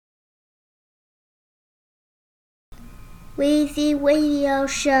Weezy Radio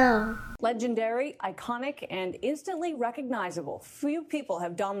Show. Legendary, iconic, and instantly recognizable. Few people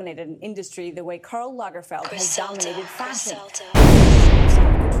have dominated an industry the way Karl Lagerfeld has dominated fashion. Some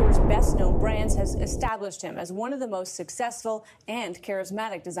of couture's best-known brands has established him as one of the most successful and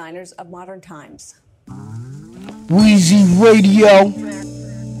charismatic designers of modern times. Weezy Radio.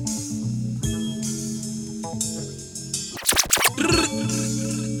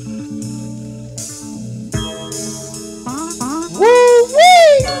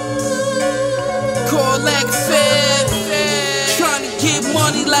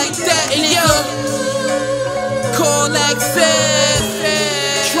 Money like that, nigga. Call like Fed.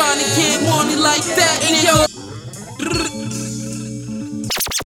 Trying to get money like that, nigga.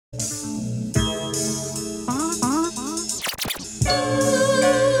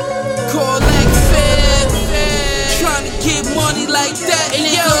 Call like Fed. Trying to get money like that,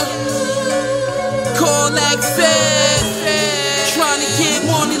 nigga. Call like Fed. Trying to get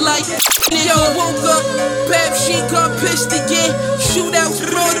money like that. Yo, woke up, Pep, she got pissed again. Shootouts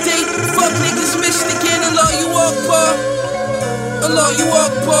broad day, fuck niggas missed again. Allah, you walk, Paul. Allah, you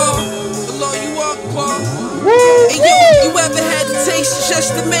walk, Paul. Allah, you walk, Paul. Hey yo, you ever had to taste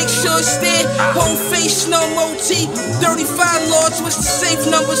just to make sure it's there? Whole face, no MOT. 35 lords, what's the safe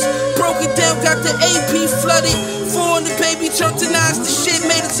numbers? Broke it down, got the AP flooded. 400 baby, turned to nines, the shit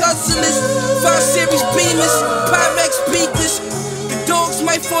made us hustlers. 5 Series Beamers, Pyrex beakers. Dogs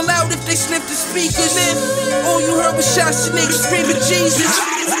might fall out if they sniff the speakers. All you heard was shots of niggas screaming Jesus.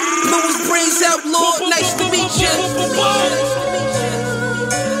 Blew his brains out, Lord, nice to meet ya.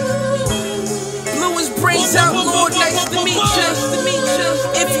 Blew his brains out, Lord, nice to meet ya.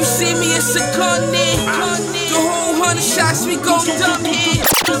 If you see me, it's a gun there. The whole 100 shots, we gon' dump here.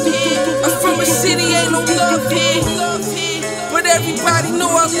 I'm from a city, ain't no love here. But everybody know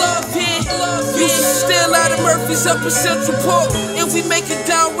I love here. Used to steal out of Murphy's up in Central Park. If we make it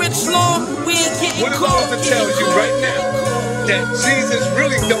down Rich Lawn, we ain't getting caught. What am I to tell you right now? That Jesus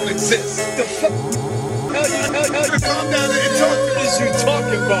really don't exist. The fuck? Hell, calm down and talk to this you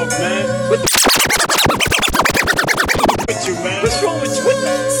talking about, man. What the with you, man? What's wrong with you?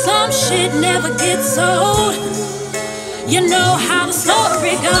 Some shit never gets old. You know how the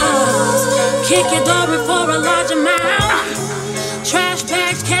story goes. Kick your door for a large amount. Trash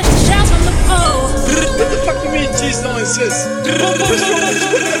bags catch the shells on the pole. What the fuck you mean Jesus don't exist? That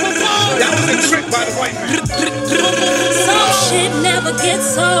was a trick by the white man. Some shit never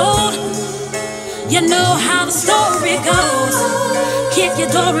gets old. You know how the story goes. Kick your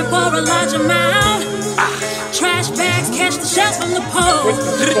door for a large amount. Trash bags catch the shells from the pole. What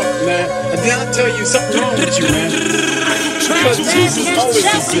the fuck, man? And then I'll tell you something wrong with you, man. Trash bags catch the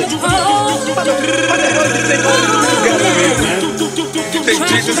shells from the pole. What the hell do you think all this is going here, man? You think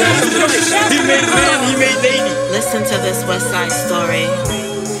Jesus has a choice? He made man, he made lady. Listen to this West Side Story.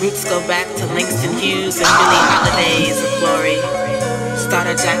 Roots go back to Langston Hughes and Billie Holiday's of glory.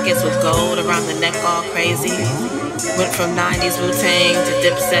 Starter jackets with gold around the neck all crazy. Went from 90s Wu-Tang to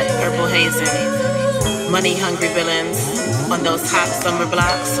Dipset purple hazing. Money-hungry villains on those hot summer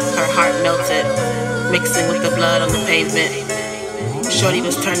blocks. Her heart melted, mixing with the blood on the pavement. Shorty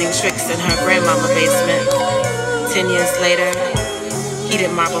was turning tricks in her grandmama basement. 10 years later,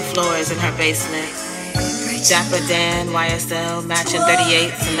 heated marble floors in her basement. Dapper Dan, YSL, matching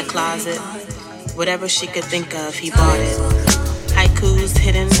 38s in the closet. Whatever she could think of, he bought it. Haikus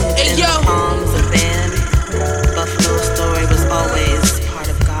hidden within the palms of band. Buffalo's story was always part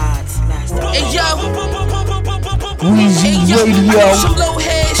of God's master. Weezy Radio. Some low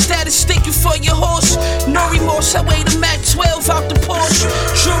head status sticking for your horse. No remorse, I weigh the Mac 12 out the Porsche.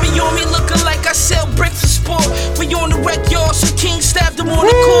 Jury on me looking like I sell brick for sport. We on the wreck yard, some king stabbed him on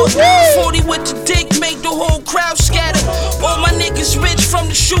the court. 40 with the dick, make the whole crowd scatter. All my niggas rich from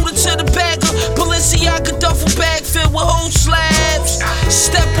the shooter to the bagger. Balenciaga duffel bag filled with whole slabs.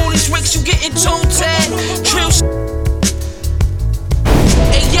 Step on these ricks, you getting toe tagged. Trill.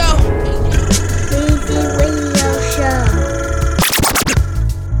 Hey yo. Weezy Radio Show.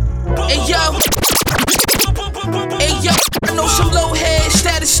 Hey yo. Hey yo. I know some low head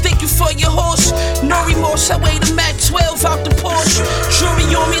status sticking for your horse. No remorse, I weigh the Mac 12 out the Porsche.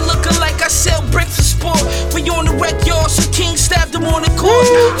 Jury on me looking like I sell brick for sport. We on the wreck yard, some king stabbed him on the court.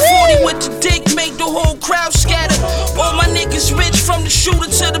 40 with the dick, make the whole crowd scatter. All my niggas rich from the shooter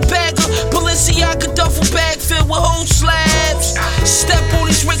to the bagger. Balenciaga duffel bag filled with whole slabs. Step on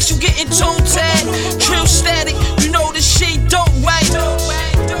these ricks, you getting toe tagged. Trill static, you know this shit don't right.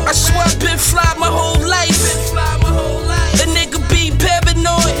 I swear I've been fly my whole life. A nigga be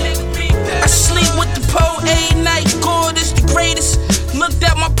paranoid. I sleep with the pole a night. God is the greatest. Looked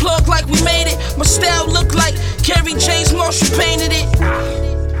at my plug like we made it. My style look like Kerry James Marshall painted it.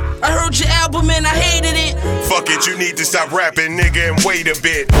 I heard your album and I hated it. Fuck it, you need to stop rapping, nigga, and wait a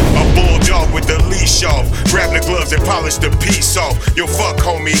bit. A bulldog with the leash off. Grab the gloves and polish the piece off. Yo, fuck,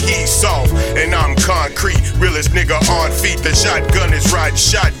 homie, he's soft. And I'm concrete, realest nigga on feet. The shotgun is riding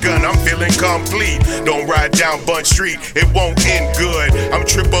shotgun, I'm feeling complete. Don't ride down Bun Street, it won't end good. I'm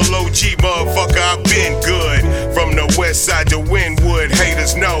triple OG, motherfucker, I've been good. From the west side to Wynwood,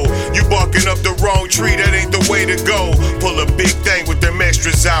 haters know. You barking up the wrong tree, that ain't the way to go. Pull a big thing with them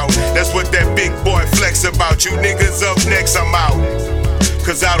extras out. That's what that big boy flex about. You niggas up next, I'm out.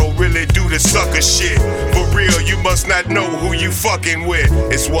 Cause I don't really do the sucker shit. For real, you must not know who you fucking with.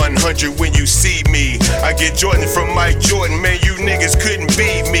 It's 100 when you see me. I get Jordan from Mike Jordan, man, you niggas couldn't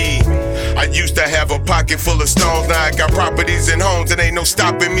beat me. I used to have a pocket full of stones, now I got properties and homes, and ain't no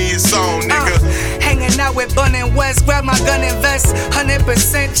stopping me, it's on, nigga. Hanging out with Bun and West, grab my gun and vest.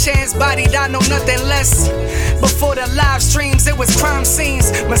 100% chance, bodied, I know nothing less. Before the live streams, it was crime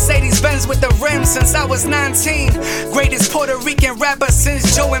scenes. Mercedes-Benz with the rims since I was 19. Greatest Puerto Rican rapper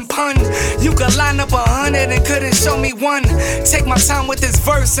since Joe and Pun. You could line up 100 and couldn't show me one. Take my time with this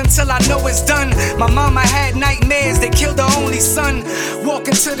verse until I know it's done. My mama had nightmares, they killed her only son.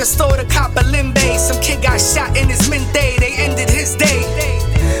 Walking to the store to cop a limbe. Some kid got shot in his mint day, they ended his day.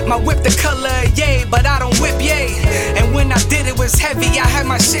 My whip the color of yay, but I don't whip yay. And when I did it was heavy, I had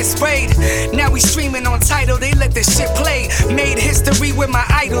my shit sprayed. Now we streaming on Tidal, they let this shit play. Made history with my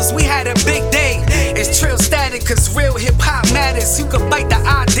idols, we had a big day. It's Trill Static, cause real hip hop matters. You could bite the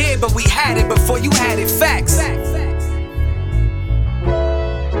idea, but we had it before you had it, facts.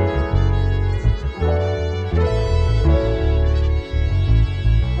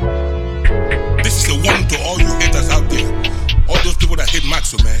 This is the one to all you haters out there. All those people that hate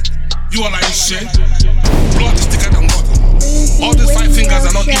Maxo, man. You all are in shit. Blood is thicker than water. All these 5 fingers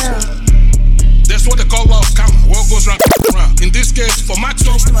are not equal. That's what they call law of karma. What goes round, round. In this case, for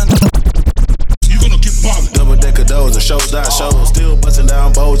Maxo, you gonna keep balling. Double-decker doors and shows down shows. Still busting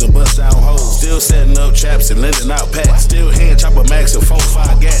down bows and bust down hoes. Still setting up traps and lending out packs. Still hand chopper max and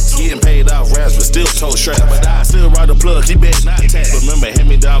 4-5 gats. Getting paid off raps but still toe strap. But I still ride the plug, he bet not tax. Remember, hand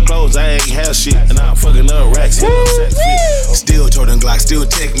me down clothes, I ain't have shit. And I'm fucking up racks, hit up sex fit. Still Jordan Glock, still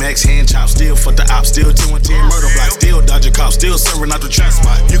Tech Max, hand chop. Still fuck the op, still 2-10 murder block. Still dodging cops, still serving out the trap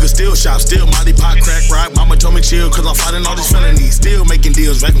spot. You can still shop, still Molly Pot, crack rock. Mama told me chill, cause I'm fighting all these felonies. Still making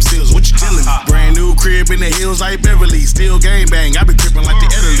deals, vacuum seals, what you telling me? Brand new crib in the hills like Beverly. Still gang bang, I be crippin' like the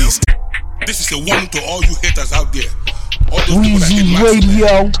Italy's. This is the one to all you haters out there. All those people that hate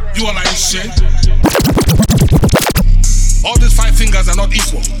Maxo. You all are in shit. All these 5 fingers are not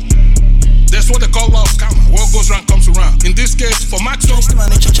equal. That's what they call law of karma. What goes around comes around. In this case, for Maxo,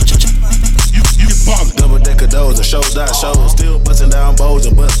 you get ballin'. Double-decker doors and shows down shows. Still busting down bows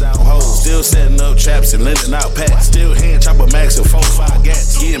and bust down hoes. Still setting up traps and lending out packs. Still hand chopper max and 4-5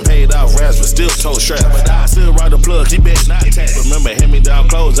 gats. Getting paid off raps but still toe strap. But I still ride the plug, he bet not tax. Remember, hand me down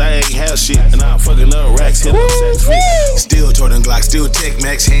clothes, I ain't have shit. And I'm fucking up racks, hit up sex fit. Still Jordan Glock, still Tech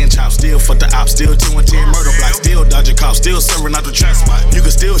Max, hand chop. Still fuck the op, still 2-10 murder block. Still dodging cops, still serving out the trap spot. You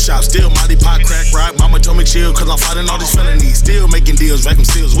can still shop, still Molly Pot, crack rock. Mama told me chill, cause I'm fighting all these felonies. Still making deals, vacuum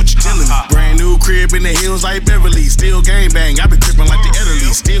seals, what you telling me? Brand new crib in the hills like Beverly. Still gang bang, I be crippin' like the Italy.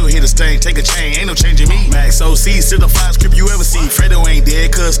 Still hit a stain, take a chain, ain't no changing me. Max OC, still the 5 script you ever see. Fredo ain't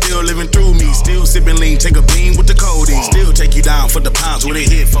dead, cause still living through me. Still sipping lean, take a beam with the codeine. Still take you down for the pounds where they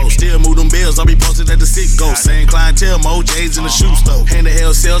hit folks. Still move them bills, I'll be posted at the sick go. Same clientele, Mo J's in the shoe store. Hand the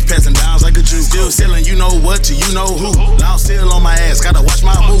hell sales, passing downs like a Jew. Still selling, you know what to you know who. Now still on my ass, gotta watch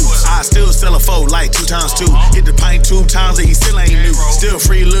my moves. I still sell a foe like 2 times 2. Hit the pint 2 times and he still ain't new. Still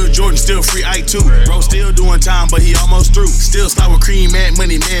free Lil Jordan, still free Ike too. Bro still doing time, but he almost through. Still start with cream, mad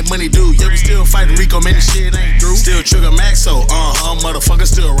money do. Yeah, we still fighting Rico, man, this shit ain't through. Still trigger Maxo, motherfucker.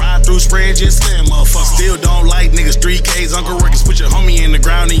 Still ride through spread, just slam, motherfucker. Still don't like niggas, 3Ks, Uncle Rickers. Put your homie in the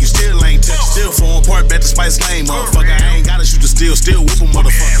ground and you still ain't touch. Still falling apart, bet the Spice Lane, motherfucker. I ain't gotta shoot the steel, still whoop 'em,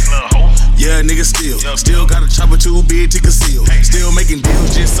 motherfucker. Yeah, nigga, still got a chopper too big to conceal. Still making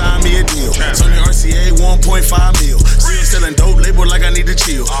deals, just sign me a deal. Sony RCA 1.5 mil. Still selling dope, label like I need to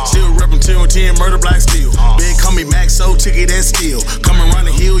chill. Still reppin' 10 murder black steel. Big call me Maxo, ticket and steel. Come around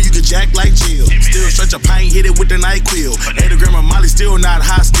the hill, you can jack like Jill. Still stretch a pint, hit it with the NyQuil. 8 gram of Molly, still not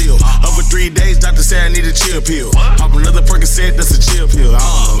high still. Over 3 days, doctor said I need a chill pill. Pop another Percocet, that's a chill pill. I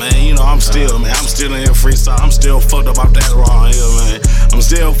don't know, man, you know I'm still in here freestyle. I'm still fucked up off that raw here, man. I'm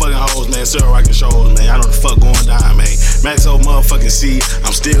still fucking hoes, man. Still rocking shows, man. I know the fuck going down, man. Maxo motherfucking C.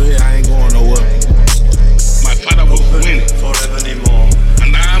 I'm still here, I ain't going nowhere. My father was winning forever anymore,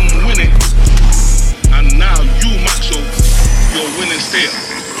 and I'm winning. And now you, Maxo, you're winning still.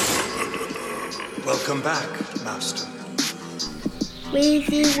 Welcome back, Master.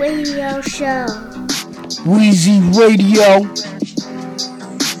 Weezy Radio Show. Weezy Radio.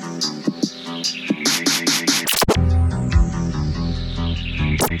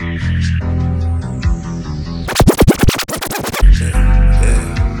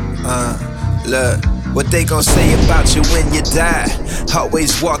 Look, what they gon' say about you when you die?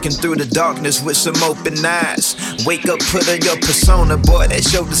 Always walking through the darkness with some open eyes. Wake up, put on your persona, boy,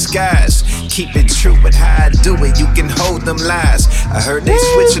 that's your disguise. Keep it true with how I do it, you can hold them lies. I heard they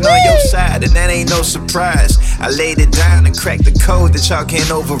switching on your side, and that ain't no surprise. I laid it down and cracked the code that y'all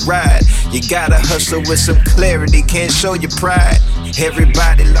can't override. You gotta hustle with some clarity, can't show your pride.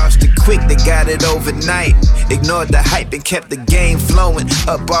 Everybody lost it quick, they got it overnight. Ignored the hype and kept the game flowing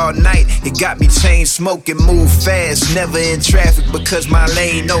up all night. It got me chain smoking, move fast, never in traffic because my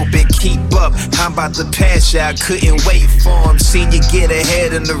lane open. Keep up, I'm about to pass ya, I couldn't wait for him. Seen you get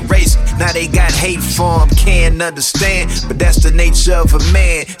ahead in the race, now they got hate for him. Can't understand, but that's the nature of a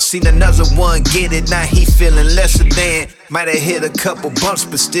man. Seen another one get it, now he feeling lesser than. Might have hit a couple bumps,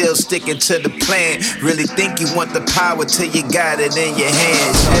 but still sticking to the plan. Really think you want the power till you got it in your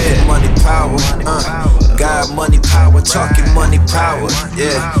hands. Talking money power, got money power, talking money power,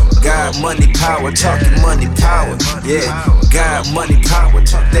 yeah. Got money power, talking money power, yeah. Got money power,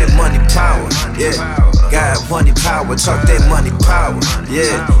 talk that money power, yeah. Got money power, talk that money power,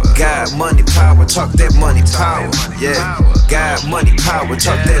 yeah. Got money power, talk that money power, yeah. Got money power,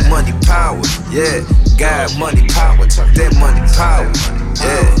 talk that money power, yeah. Got money power, talk that money power,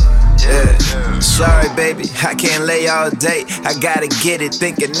 yeah. Yeah. Sorry, baby, I can't lay all day. I gotta get it,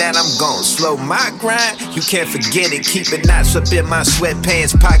 thinking that I'm gon' slow my grind. You can't forget it, keeping knots up in my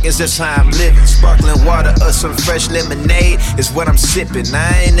sweatpants pockets. That's how I'm living. Sparkling water or some fresh lemonade is what I'm sipping.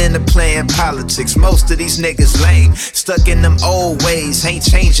 I ain't into playing politics. Most of these niggas lame, stuck in them old ways, ain't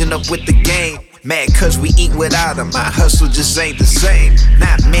changing up with the game. Mad cause we eat without them, my hustle just ain't the same.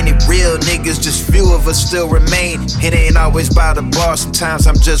 Not many real niggas, just few of us still remain. It ain't always by the bar, sometimes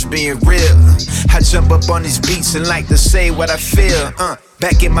I'm just being real. I jump up on these beats and like to say what I feel.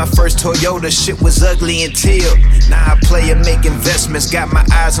 Back in my first Toyota, shit was ugly and teal. Now I play and make investments, got my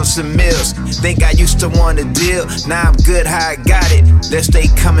eyes on some mills. Think I used to want a deal, now I'm good how I got it. Let's stay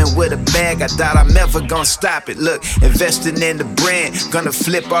coming with a bag, I doubt I'm ever gonna stop it. Look, investing in the brand, gonna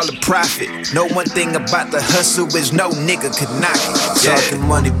flip all the profit. Know one thing about the hustle is no nigga could knock it. Yeah. Talking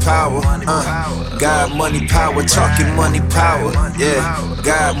money power, got money power, talking money power, yeah.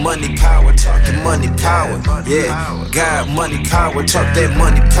 Got money power, talking money power, yeah. Got money power, talk that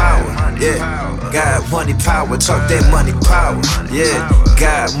money power, yeah. Got money power, talk that money power, yeah.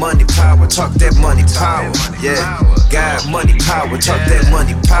 Got money power, talk that money power, yeah. Got money power, talk that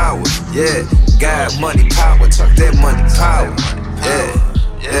money power, yeah. Got money power, talk that money power, yeah,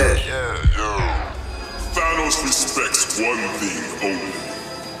 yeah. Thanos respects one thing only: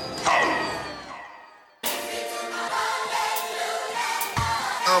 power.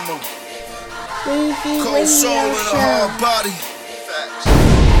 I'm a cold soul and a hard body.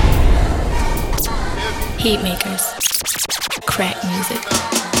 Heatmakers. Crack music.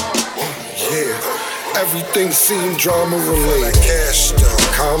 Yeah, everything seemed drama related. Cash stuff,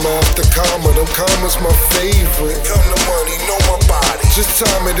 comma after comma, them commas my favorite. Come to money, know my body. Just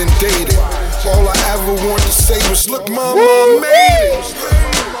time it and date it. All I ever wanted to say was, look, mama, I made it.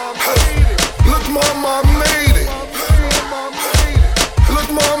 Look, mama, I made it. Look,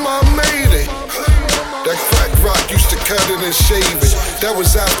 mama, I made it. That crack rock used to cut it and shave it. That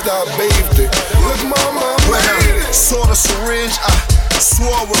was after I bathed it. Look, mama, I made it. Saw the syringe, I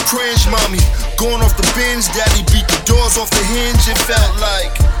swore with cringe, mommy. Going off the binge, daddy beat the doors off the hinge. It felt like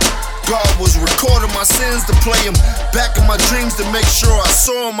God was recording my sins to play him back in my dreams to make sure I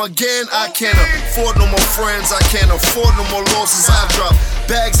saw him again. I can't afford no more friends, I can't afford no more losses. I dropped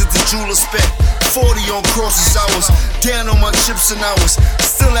bags at the jeweler, spent 40 on crosses. I was down on my chips and I was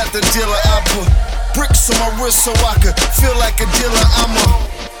still at the dealer. I put bricks on my wrist so I could feel like a dealer. I'm a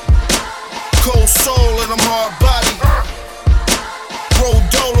cold soul and I'm hard body. Roll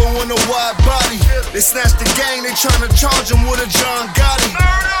Dolo in a wide body. They snatched the gang, they tryna charge him with a John Gotti.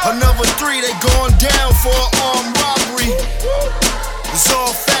 Another 3, they going down for an armed robbery. It's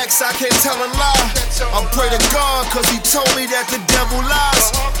all facts, I can't tell a lie. I pray to God cause he told me that the devil lies.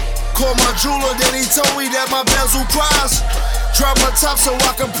 Called my jeweler, then he told me that my bezel cries. Drop my top so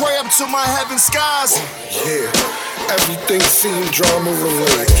I can pray up to my heaven skies. Yeah, everything seemed drama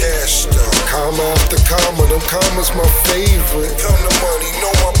related. Cash stuff, comma after comma, them commas my favorite. Come to money,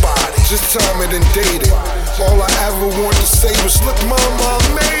 know my body. Just time it and date it. All I ever wanted to say was, look, mama, I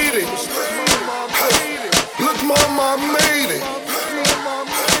made it. Look, mama, I made it.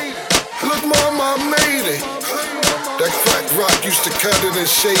 Look, mama, I That crack rock used to cut it and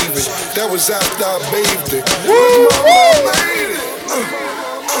shave it. That was after I bathed it. Look, mama, I made it.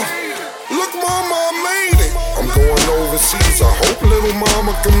 Look, mama, I made it. I'm going overseas, I hope little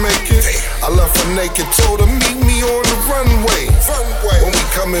mama can make it. I left her naked, told her meet me on the runway. When we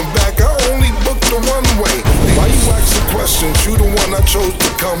coming back, I only booked the one way. Why you asking questions? You the one I chose to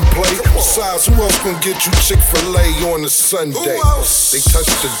come play. Besides, who else gonna get you Chick-fil-A on a Sunday? They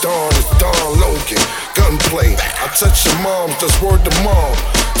touched the Dawn, it's Don Logan. Gunplay, I touch your mom, just word to mom.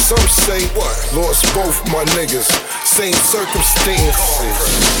 Some say, lost both my niggas, same circumstances.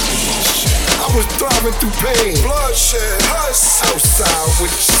 I was driving through pain, bloodshed, outside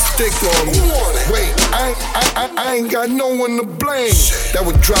with a stick on me. Wait, I ain't got no one to blame. That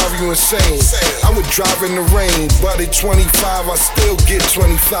would drive you insane. I would drive in the rain, but at 25 I still get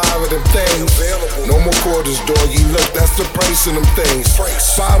 25 of them things. No more quarters, doggy. Look, that's the price of them things.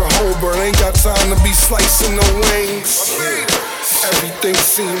 Buy the whole bird, ain't got time to be slicing no wings. Everything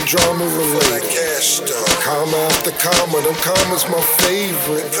seemed drama related. Comma after comma, them commas my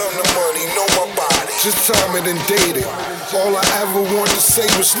favorite. Come the money, know my body. Just time it and date it. All I ever wanted to say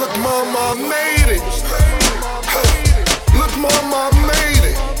was, look, mama, I made it. Look, mama, I made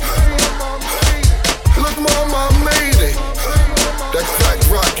it. Look, mama, I made it. That crack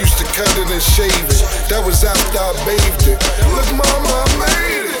rock used to cut it and shave it. That was after I bathed it. Look, mama, I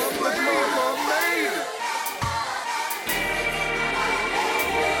made it.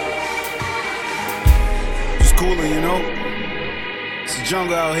 Cooling, you know? It's the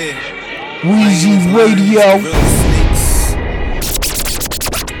jungle out here. Weezy Radio.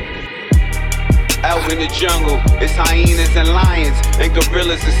 Out in the jungle, it's hyenas and lions, and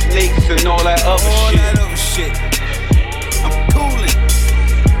gorillas and snakes and all that other shit. I'm cooling.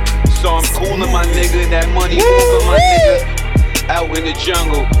 So I'm cooling, my nigga. That money moving, my nigga. Out in the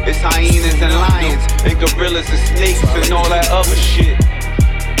jungle, it's hyenas and lions, and gorillas and snakes and all that other shit.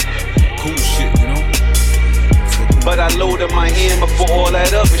 Cool shit, you know? But I loaded my hammer for all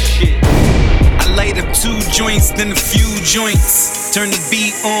that other shit. I light up 2 joints, then a few joints. Turn the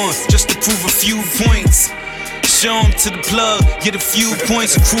beat on, just to prove a few points. Show 'em to the plug, get a few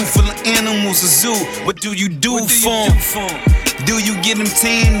points. A crew full of animals, a zoo. What do you do for 'em? Do you get them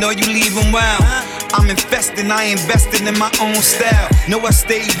tamed or you leave them wild? I'm infested, I invested in my own style. Know I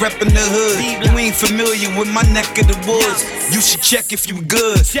stay reppin' the hood. You ain't familiar with my neck of the woods. You should check if you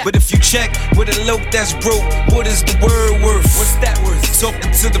good. But if you check with a lope that's broke, what is the word worth? What's that worth?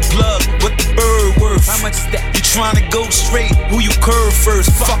 Talking to the plug, what the bird worth? How much is that? You tryna go straight, who you curve first?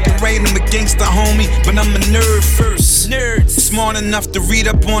 Fucking right, I'm against the homie, but I'm a nerd first. Nerds smart enough to read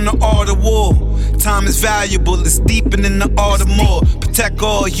up on the art of war. Time is valuable, it's deeper than the art of more. Protect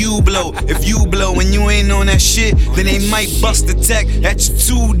all you blow. If you blow and you ain't on that shit, then they might bust the tech at you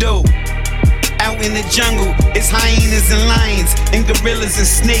too, though. Out in the jungle, it's hyenas and lions, and gorillas and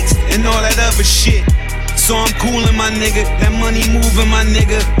snakes, and all that other shit. So I'm coolin', my nigga, that money moving, my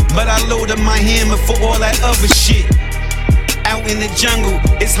nigga. But I loaded my hammer for all that other shit. Out in the jungle,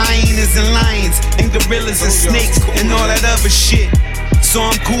 it's hyenas and lions, and gorillas and snakes, and all that other shit. So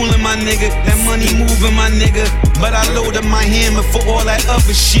I'm coolin', my nigga, that money moving, my nigga. But I loaded my hammer for all that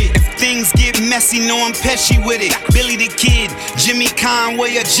other shit. If things get messy, know I'm pesky with it. Billy the Kid, Jimmy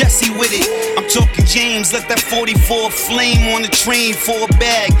Conway or Jesse with it. I'm talking James, let that 44 flame on the train for a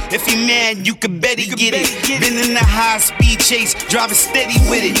bag. If he mad, you can bet he get it. Been in the high speed chase, driving steady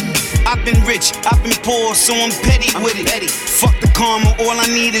with it. I've been rich, I've been poor, so I'm petty with it. Fuck the karma, all I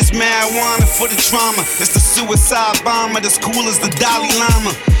need is marijuana for the trauma. It's the suicide bomber, that's cool as the Dalai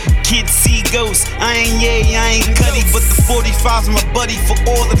Lama. Kids see ghosts, I ain't Cuddy, but the 45's my buddy for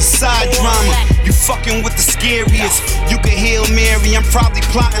all of the side drama. You fucking with the scariest, you can Hail Mary, I'm probably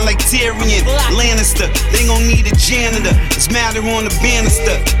plotting like Tyrion Lannister, they gon' need a janitor, it's matter on the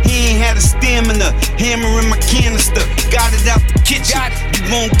banister. He ain't had a stamina, hammer in my canister, got it out the kitchen. You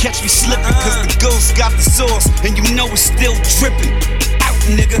won't catch me slipping, cause the ghost got the sauce, and you know it's still dripping. Out,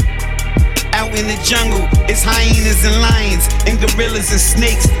 nigga. Out in the jungle, it's hyenas and lions, and gorillas and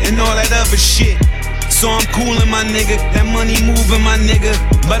snakes, and all that other shit. So I'm coolin', my nigga, that money moving, my nigga.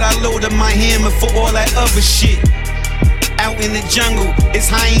 But I loaded my hammer for all that other shit. Out in the jungle, it's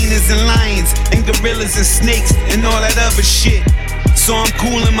hyenas and lions, and gorillas and snakes, and all that other shit. So I'm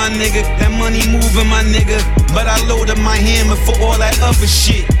coolin', my nigga, that money moving, my nigga. But I loaded my hammer for all that other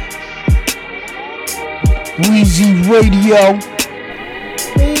shit. Weezy Radio.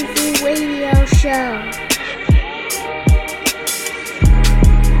 Weezy Radio Show.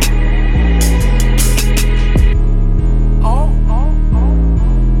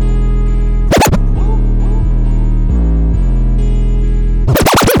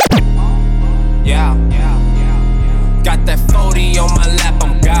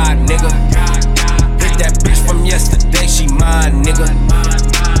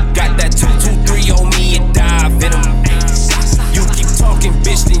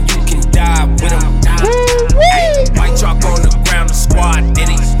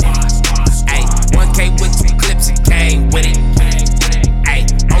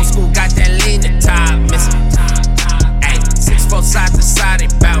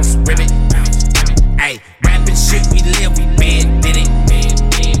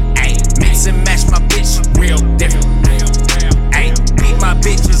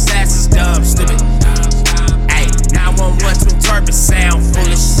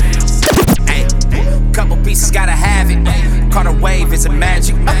 Caught a wave, is it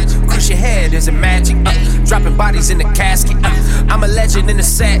magic? Crush your head, is it magic? Dropping bodies in the casket. I'm a legend in the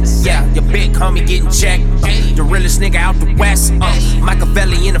set, yeah. Your big homie getting checked. The realest nigga out the west.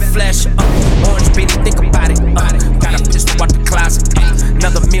 Machiavelli in the flesh. Orange Benny, think about it. Got a pistol out the closet.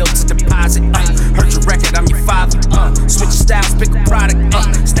 Another meal to deposit. Heard your record, I'm your father. Switch your styles, pick a product.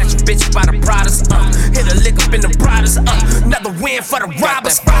 Snatch your bitch by the Pradas. Hit a lick up in the Pradas. Another win for the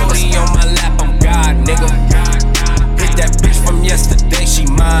robbers. Got that 40 on my lap, I'm God, nigga. Hit that bitch from yesterday, she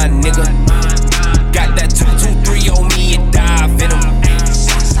mine, nigga. Got that 223 on me and dive in him.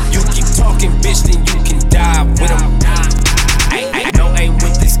 You keep talking, bitch, then you can die with him. No ain't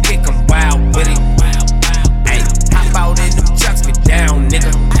with this kick, I'm wild with it. Hop out in them trucks, get down,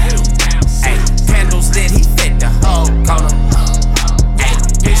 nigga. Candles lit, he fit the whole corner.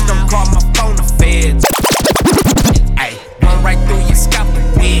 Bitch, don't call my phone, the feds. Run right through your scalp, the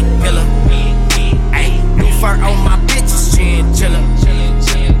wig pillar. New fur on my bitches, chinchilla.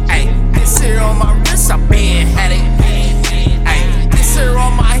 This here on my wrist, I been had it. This here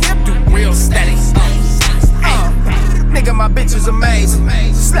on my hip, do real steady. Nigga, my bitch is amazing.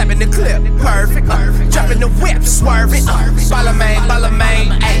 Slapping the clip, perfect. Dropping the whip, swerving. Ballermain,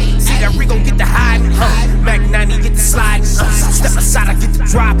 ayy. See that Rico get the hiding. Mac 90 get the sliding. Step aside, I get the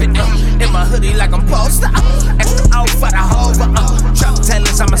dropping. In my hoodie like I'm poster. Extra out for the hover. Truck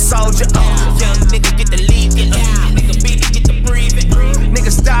tellers, I'm a soldier. Young nigga get the lead. Nigga beat it, get the breathing.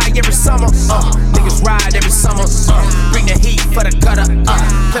 Niggas die every summer. Niggas ride every summer. Bring the heat for the gutter.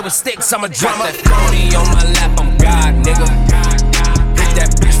 Play with sticks, I'm a drummer. Got that 40 on my lap, I'm God, nigga. Hit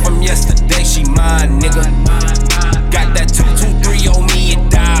that bitch from yesterday, she mine, nigga. Got that 223 on me and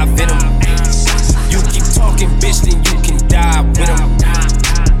dive in him. You keep talking, bitch, then you can die with him.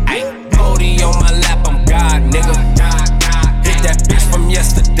 40 on my lap, I'm God, nigga. Hit that bitch from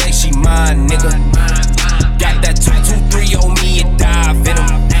yesterday, she mine, nigga. Got that 223 on me and dive in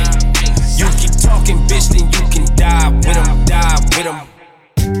him. You keep talking, bitch, then you can die with him, die with him.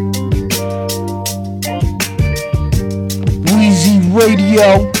 Weezy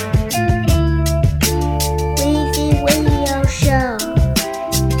Radio. Weezy Radio Show.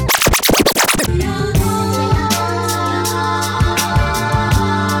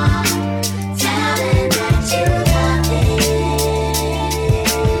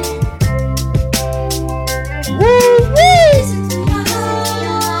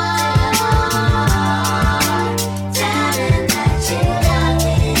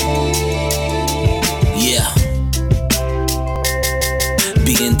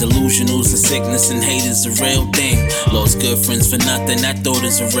 Delusionals and sickness and hate is a real thing. Lost good friends for nothing, that thought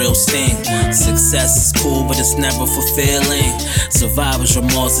is a real sting. Success is cool, but it's never fulfilling. Survivor's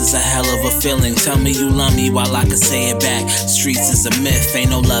remorse is a hell of a feeling. Tell me you love me while I can say it back. Streets is a myth,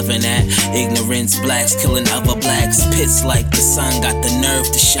 ain't no loving that. Ignorance, blacks killing other blacks. Pits like the sun got the nerve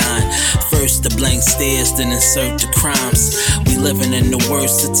to shine. First the blank stares, then insert the crimes. We living in the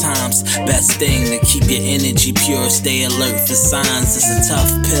worst of times. Best thing to keep your energy pure, stay alert for signs. It's a tough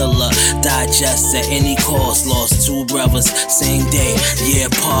pill to digest at any cost. Lost two brothers, same day, year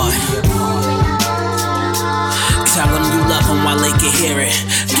apart. Tell them you love them while they can hear it.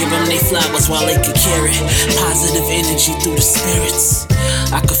 Give them they flowers while they can carry it. Positive energy through the spirits,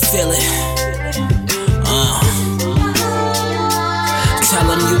 I could feel it. Tell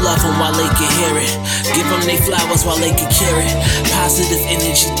them you love them while they can hear it. Give them they flowers while they can carry it. Positive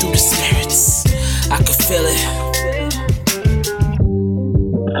energy through the spirits, I could feel it.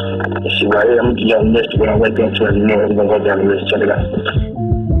 See right here, I'm gonna give y'all a list when I wake up to every morning. We're gonna go down the list, check it out.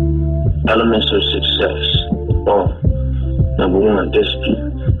 Elements of success. Number 1,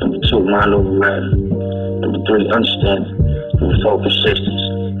 discipline. Number 2, mind over matter. Number 3, understanding. Number 4, persistence.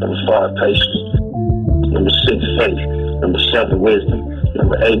 Number 5, patience. Number 6, faith. Number 7, wisdom.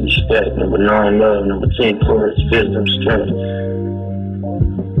 Number 8, respect. Number 9, love. Number 10, courage, wisdom, strength.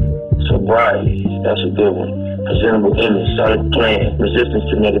 Sobriety, that's a good one. Presentable image, solid plan, resistance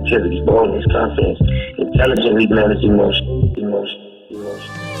to negativity, boldness, confidence, intelligently manage emotion.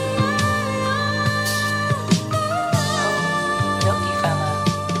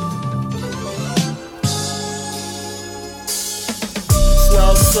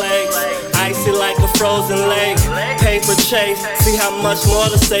 Snowflakes, icy like a frozen lake. Paper chase, see how much more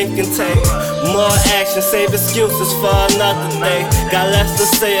the safe can take. More action, save excuses for another day. Got less to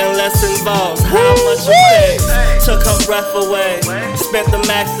say and less involved. How much you pay? Took her breath away. Spent the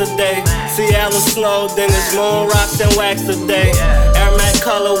max today. Seattle snow, then it's moon rocks and wax today. Air Max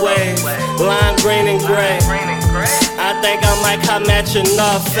colorways, lime green and gray. I think I might come at your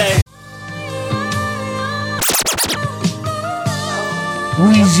North Face.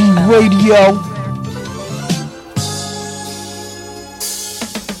 Weezy Radio.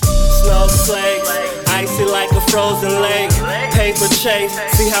 frozen lake. Paper chase,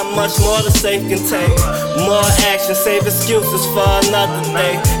 see how much more the safe can take. More action, save excuses for another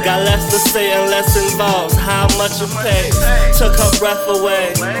day. Got less to say and less involved, how much it pays. Took her breath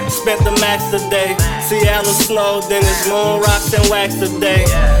away, spent the max today. Seattle snow, then it's moon rocks and wax today.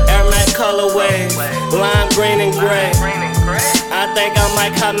 Air Max colorways, lime green and gray. I think I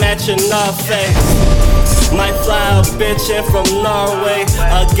might come at your North Face. Might fly a bitch in from Norway,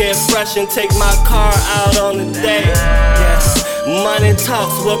 or get fresh and take my car out on the day. Yeah. Money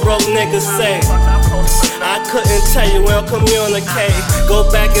talks, what broke niggas say. I couldn't tell you, we don't communicate. Go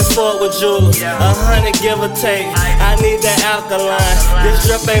back and forth with jewelers, 100 give or take. I need that alkaline, this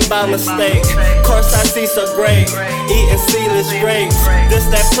drip ain't by mistake. Course I see so great, eating seedless grapes. This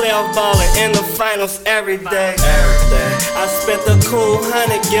that playoff ballin' in the finals every day. I spent a cool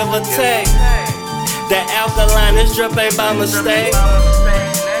 100 give or take. That alkaline, this drip ain't by mistake.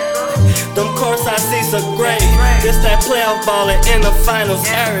 Them course I see so great. This that playoff ballin' in the finals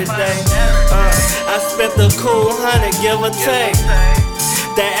every day. I spent the cool 100 give or take.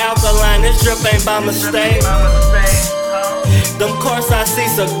 That alkaline, this drip ain't by mistake. Them course I see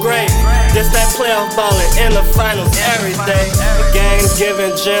so great. This that playoff ballin' in the finals every day. Game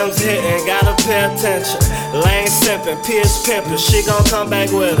giving, gems hitting, gotta pay attention. Lane sippin', Pierce pimpin', she gon' come back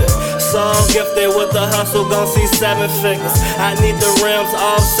with it. Soul gifted with the hustle, gon' see 7 figures. I need the rims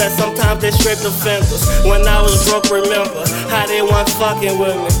offset, sometimes they scrape the fenders. When I was broke, remember how they weren't fucking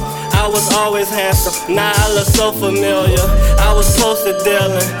with me. I was always handsome, now I look so familiar. I was posted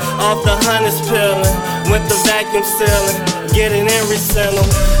dealing, off the hundreds peeling, with the vacuum sealing, getting in reselling.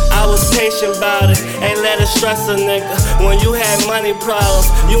 I was patient about it, ain't let it stress a nigga. When you had money problems,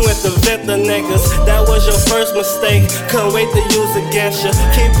 you went to vent the niggas. That was your first mistake, couldn't wait to use against you.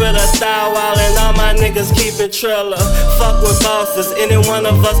 Keep it a style while and all my niggas keep it triller. Fuck with bosses, any one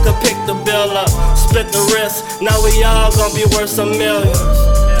of us could pick the bill up. Split the risk, now we all gon' be worth some millions.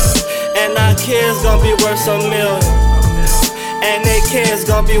 And our kids gon' be worth some millions. And they kids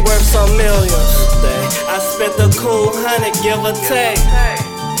gon' be worth some millions. I spent the cool 100 give or take.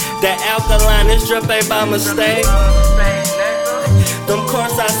 That alkaline, this drip ain't by mistake. Them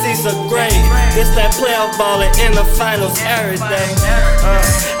course I see so great. This that playoff ballin' in the finals every day.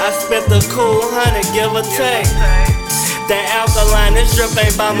 I spent the cool 100 give or take. That alkaline, this drip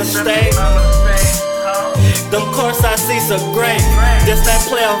ain't by mistake. Them course I see so great. This that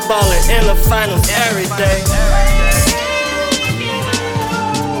playoff ballin' in the finals every day.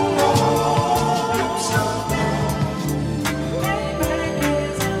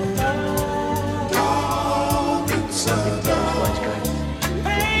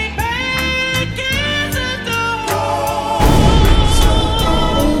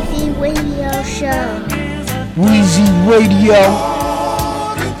 Weezy Radio.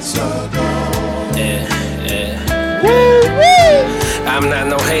 I'm not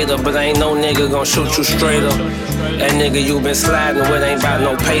no hater, but ain't no nigga gon' shoot you straight up. That nigga you been sliding with ain't bout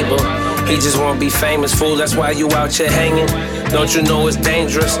no paper. He just wanna be famous, fool, that's why you out here hanging. Don't you know it's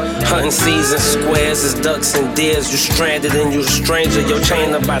dangerous? Hunting season, squares is ducks and deers. You stranded and you a stranger, your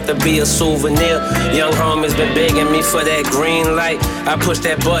chain about to be a souvenir. Young homies been begging me for that green light. I push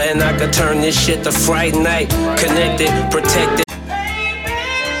that button, I could turn this shit to Fright Night. Connected, protected.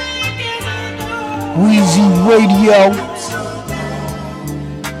 Weezy Radio.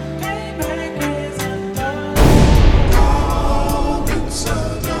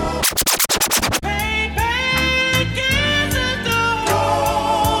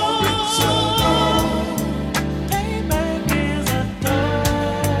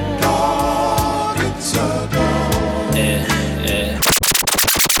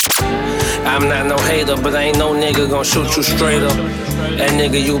 I'm not no hater, but ain't no nigga gon' shoot you straight up. That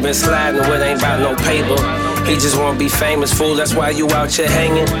nigga you been sliding with ain't bout no paper. He just wanna be famous, fool, that's why you out here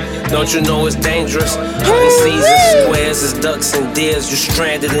hanging. Don't you know it's dangerous? Hunting season, squares is ducks and deers. You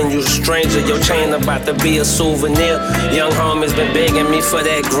stranded and you a stranger, your chain about to be a souvenir. Young homies been begging me for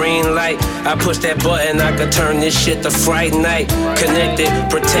that green light. I push that button, I could turn this shit to Fright Night. Connected,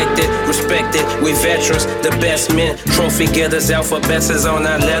 protected, respected, we veterans, the best men. Trophy getters, alphabets is on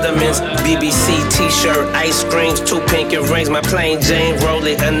our lettermans. BBC t-shirt, ice creams, 2 pinky rings. My plain Jane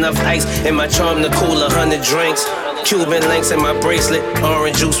rolling, enough ice in my charm to cool 100 drinks. Cuban links in my bracelet,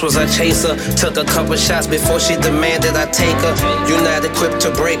 orange juice was a chaser. Took a couple shots before she demanded I take her. You're not equipped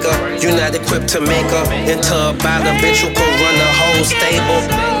to break her, you're not equipped to make her into a bottom bitch who could run the whole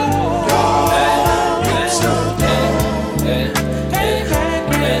stable.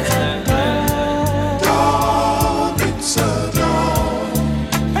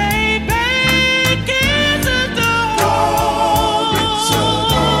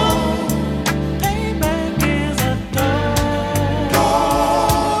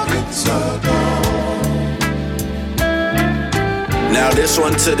 This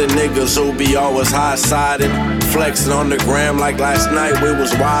one to the niggas who be always high-sided, flexing on the gram like last night we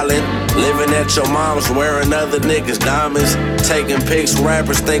was wildin'. Living at your mom's, wearing other niggas' diamonds, taking pics,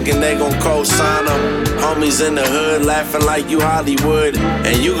 rappers thinking they gon' co-sign them. Homies in the hood laughing like you Hollywood,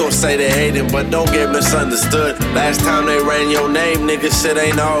 and you gon' say they hatin', but don't get misunderstood. Last time they ran your name, nigga, shit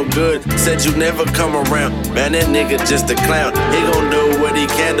ain't all good. Said you never come around, man, that nigga just a clown. He gon' do what he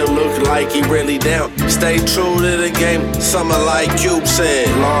can to look like he really down. Stay true to the game, something like Cube said.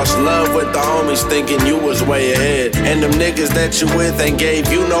 Lost love with the homies thinking you was way ahead, and them niggas that you with ain't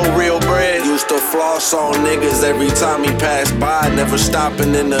gave you no real bread. Used to floss on niggas every time he passed by, never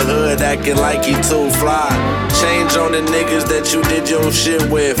stopping in the hood acting like he too fly. Change on the niggas that you did your shit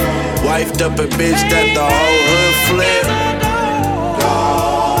with, wifed up a bitch that the whole hood flipped.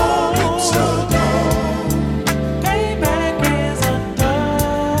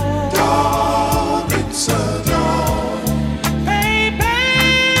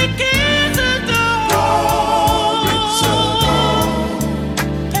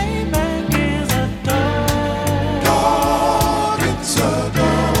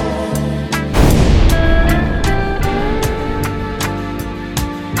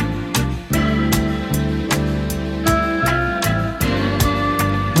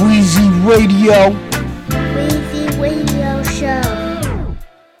 Weezy Radio. Weezy Radio Show.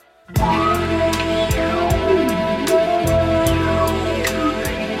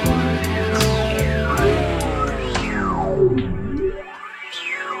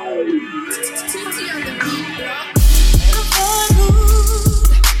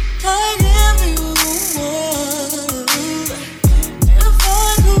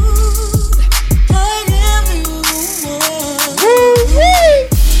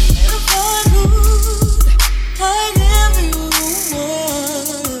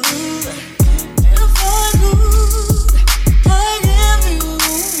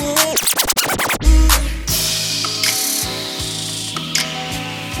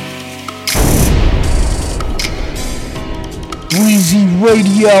 Weezy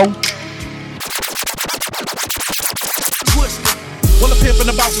Radio. Well, a pimp and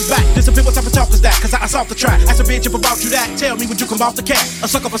the boss is back. Disappear, what type of talk is that? Cause I saw the track. Ask a bitch if about you that. Tell me, would you come off the cat? A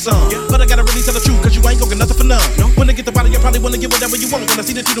sucker for some. But I gotta really tell the truth, cause you ain't gon' get nothing for none. When I get the body, you probably wanna get whatever you want. When I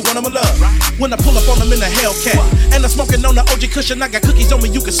see that you the one I'ma love. When I pull up on them in the Hellcat, and I'm smoking on the OG cushion, I got cookies on me,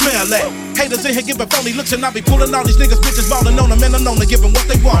 you can smell that. Haters in here giving phony looks, and I be pulling all these niggas, bitches ballin' on them, and I'm known to give them what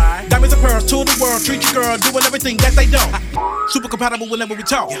they want. Diamonds and pearls to the world, treat your girl, doing everything that they don't. Super compatible whenever we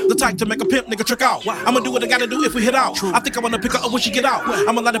talk. The type to make a pimp nigga trick out. I'ma do what I gotta do if we hit out. I think I wanna pick her up when she get out.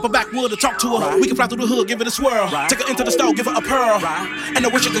 I'ma light up a backwood to talk to her. We can fly through the hood, give it a swirl. Take her into the store, give her a pearl. And I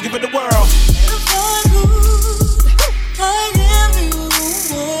wish I could give it the world.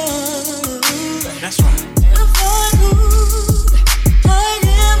 That's right.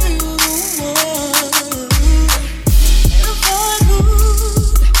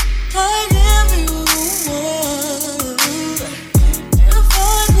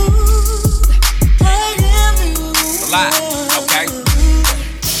 Okay.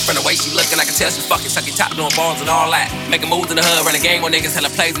 From the way she looking, I can tell she fucking sucking top doing balls and all that. Making moves in the hood, running game on niggas,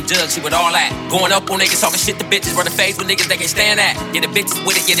 hella plays and jugs, she with all that. Going up on niggas, talking shit to bitches, running face with niggas they can't stand that. Yeah, the bitches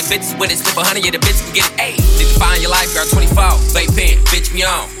with it, yeah, the bitches with it. Slip 100, yeah, the bitches can get it. Ayy, did you find your life, girl? 24, vape pen, bitch me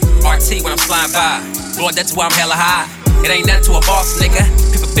on. RT when I'm flying by. Lord, that's why I'm hella high. It ain't nothing to a boss, nigga.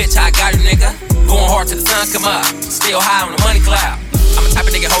 Pick a bitch, how I got you, nigga. Going hard till the sun come up. Still high on the money cloud. I'm the type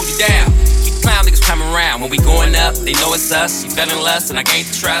of nigga hold you down. Clown niggas coming around. When we going up, they know it's us. She fell in lust and I gained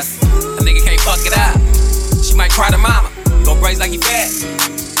the trust. A nigga can't fuck it up. She might cry to mama. Go braids like he fat.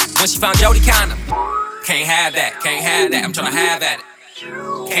 When she found Jody condom. Can't have that, can't have that. I'm tryna have at it.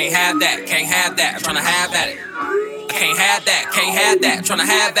 Can't have that, can't have that. I'm tryna have at it. I can't have that, can't have that. I'm tryna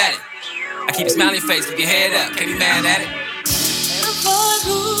have at it. I keep a smiling face with your head up. Can't be mad at it.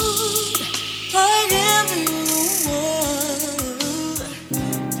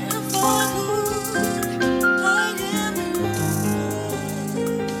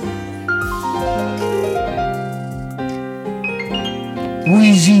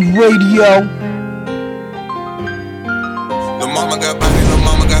 Weezy Radio. The mama got body, the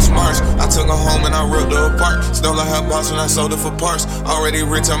mama got smarts. I took her home and I ripped her apart. Stole her hat box and I sold it for parts. Already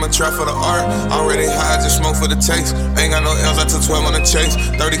rich, I'm a trap for the art. Already high, just smoke for the taste. Ain't got no L's, I took 12 on the chase.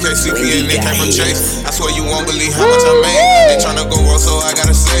 30K CPA, they came from Chase. I swear you won't believe how much I made. They tryna go roll, so I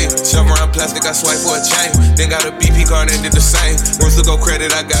gotta save. Shove around plastic, I swipe for a chain. Then got a BP card and did the same. Words to go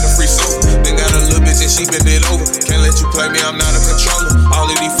credit, I got a free soap. Then got a little bitch and she bent it over. Can't let you play me, I'm not a controller. All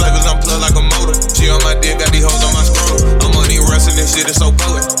of these flavors, I'm plugged like a motor. She on my dick, got these hoes on my scrotum. I'm on these wrestling, this shit is so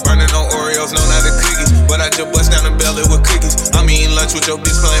potent. Burning on Oreos, no, not the cookies. But I just bust down the belly with cookies. I'm eating lunch with your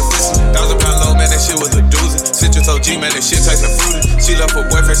bitch playing fist. 1,000-pound low, man, that shit was a doozy. Citrus OG, man, that shit tasting fruity. She left her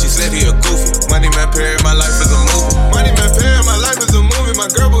boyfriend, she said he a goofy. Money man Perry, my life is a movie. Money man Perry, my life is a movie. My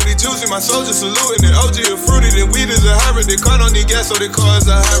girl booty juicy, my soldier saluting. The OG is fruity, then weed is a hybrid. They caught on the gas, so they cars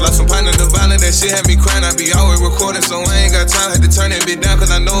a hybrid. Lost some pint of the violent, that shit had me crying. I be always recording, so I ain't got time. Had to turn that bitch down, cause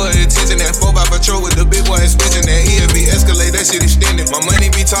I know her attention. That 4x patrol with the big boy suspension. That EFB escalate, that shit extended. My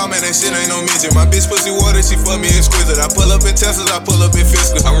money be tall, man, that shit ain't no midget. My bitch pussy water, she fuck me exquisite. I pull up in Teslas, I pull up in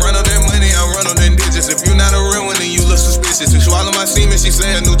Fiscals. I run on that money, I run on them digits. If you not a real one, then you look suspicious. You swallow my semen, she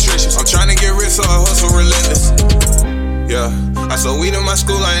saying nutritious. I'm trying to get rich, so I hustle relentless. Yeah, I sold weed in my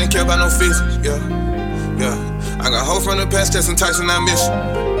school, I ain't care about no physics. Yeah, yeah. I got hoes from the past, testing types and I miss you.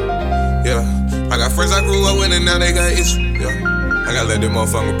 Yeah, I got friends I grew up with and now they got issues. Yeah. I gotta let that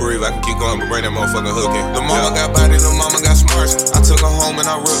motherfucker breathe. I can keep going, but bring that motherfucker hook in. The mama got body, the mama got smarts. I took her home and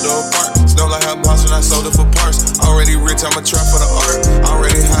I ripped her apart. Stole her half boss and I sold it for parts. Already rich, I'm a trap for the art.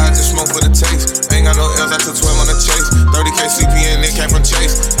 Already high, just smoke for the taste. Ain't got no L's, I took 12 on the chase. 30K CPN, it came from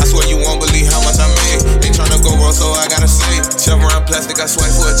Chase. I swear you won't believe how much I made. Ain't tryna go roll, so I gotta save. Shove around plastic, I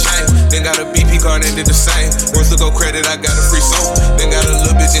swipe for a chain. Then got a BP card and did the same. Once to go credit, I got a free soap. Then got a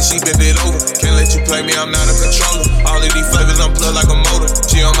little bitch and she bent it over. Can't let you play me, I'm not a controller. All of these flavors, I'm plugged like a motor.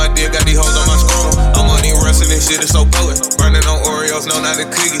 She on my dick, got these hoes on my scrotum. I'm on these wrestling, this shit is so potent. Burning on Oreos, no, not the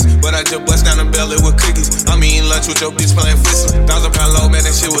cookies. But I just bust down the belly with cookies. I'm eating lunch with your bitch playing fist. 1,000-pound low, man,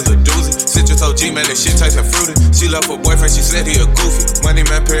 that shit was a doozy. Citrus OG, man, that shit tasting fruity. She left her boyfriend, she said he a goofy. Money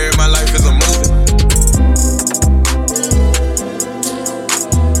man Perry, my life is a movie.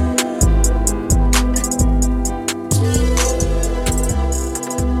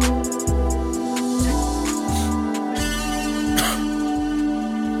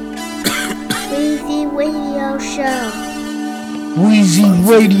 Weezy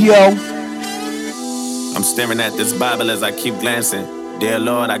Radio. I'm staring at this Bible as I keep glancing. Dear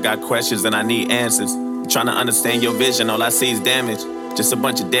Lord, I got questions and I need answers. I'm trying to understand your vision, all I see is damage. Just a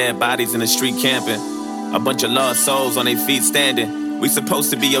bunch of dead bodies in the street camping. A bunch of lost souls on their feet standing. We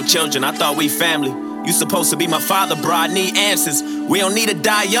supposed to be your children, I thought we family. You supposed to be my father, bro, I need answers. We don't need to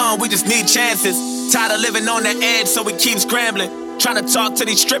die young, we just need chances. Tired of living on the edge, so we keep scrambling. Trying to talk to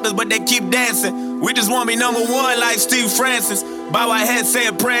these strippers, but they keep dancing. We just want me number one like Steve Francis. Bow our head, say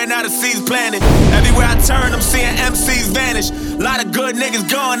a prayer, now the seeds planted. Everywhere I turn, I'm seeing MCs vanish. Lot of good niggas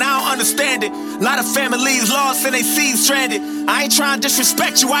gone, I don't understand it. Lot of families lost and they seeds stranded. I ain't trying to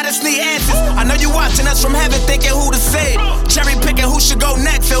disrespect you, I just need answers. I know you watching us from heaven, thinking who to save. Cherry picking who should go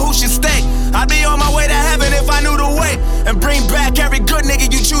next and who should stay. I'd be on my way to heaven if I knew the way. And bring back every good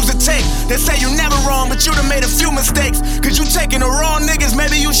nigga you choose to take. They say you never wrong, but you done made a few mistakes. Cause you taking the wrong niggas,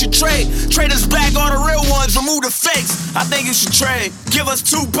 maybe you should trade. Trade us back all the real ones, remove the fakes. I think you should trade. Give us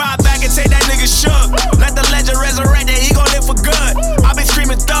Tupac back and take that nigga shook. Let the legend resurrect that he gon' live for good. I been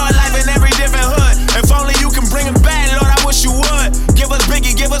screaming thug life in every different hood. If only you can bring it back, Lord, I wish you would. Give us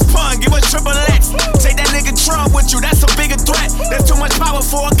Biggie, give us Pun, give us Triple X. Take that nigga Trump with you, that's a bigger threat. There's too much power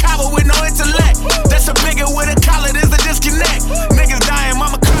for a coward with no intellect. That's a bigger with a collar, there's a disconnect. Niggas dying,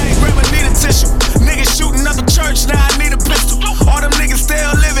 mama crying, grandma need a tissue. Niggas shooting up the church, now I need a pistol. All them niggas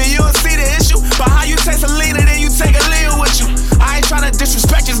still living, you don't see the issue. But how you taste a leader, then you take a leader with you. I ain't tryna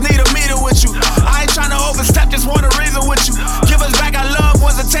disrespect, just need a meter with you. I ain't tryna overstep, just want a reason with you. Give us back our loved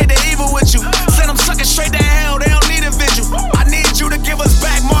ones and take the evil with you. Send them suckers straight to hell, they don't need a vigil. I need you to give us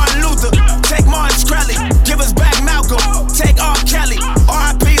back Martin Luther. Take Martin Shkreli, give us back Malcolm. Take R. Kelly,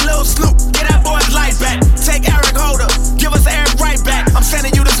 R.I.P. Lil Snoop. Get that boy's life back. Take Eric Holder, give us Eric right back. I'm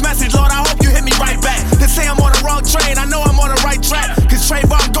sending you this message, Lord, I hope you hit me right back. They say I'm on the wrong train, I know I'm on the right track. Cause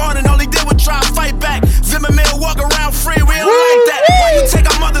Trayvon gone and all he did was try to fight back. Zimmerman walk around free, we don't like that. Why you take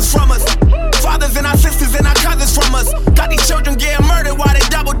our mothers from us? Fathers and our sisters and our cousins from us. Got these children getting murdered while they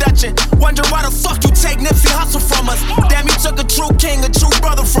double dutching. Wondering why the fuck you take Nipsey Hussle from us. Damn, you took a true king, a true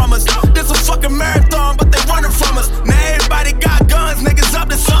brother from us. This a fucking marathon, but they running from us. Now everybody got guns, niggas up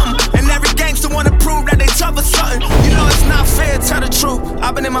to something. And every gangster wanna prove that they tough or something. You know it's not fair, tell the truth.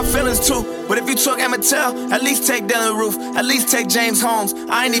 I've been in my feelings too. But if you took Emmett Till, at least take Dylan Roof. At least take James Holmes.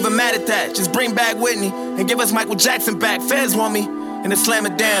 I ain't even mad at that. Just bring back Whitney and give us Michael Jackson back. Feds want me, and then slam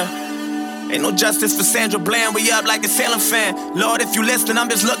it down. Ain't no justice for Sandra Bland, we up like a Salem fan. Lord, if you listen, I'm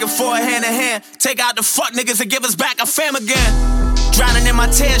just looking for a hand in hand. Take out the fuck niggas and give us back our fam again. Drowning in my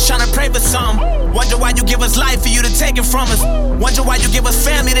tears, trying to pray for something. Wonder why you give us life for you to take it from us. Wonder why you give us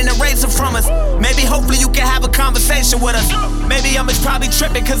family, then erase it from us. Maybe hopefully you can have a conversation with us. Maybe I'm just probably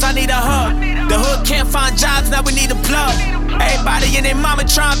tripping cause I need a hug. The hood can't find jobs, now we need a plug. Everybody and their mama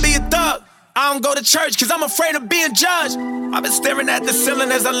trying to be a thug. I don't go to church cause I'm afraid of being judged. I've been staring at the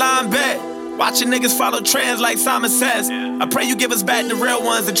ceiling as I lie in bed, watching niggas follow trends like Simon Says. I pray you give us back the real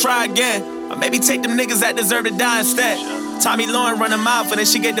ones and try again. Or maybe take them niggas that deserve to die instead. Tommy Lauren run her mouth and then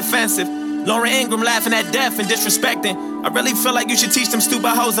she get defensive. Lauren Ingram laughing at death and disrespecting. I really feel like you should teach them stupid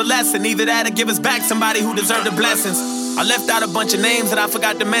hoes a lesson. Either that or give us back somebody who deserved the blessings. I left out a bunch of names that I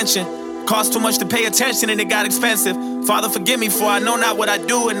forgot to mention. Cost too much to pay attention and it got expensive. Father, forgive me for I know not what I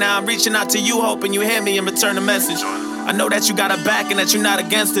do, and now I'm reaching out to you hoping you hear me and return the message. I know that you got our back and that you're not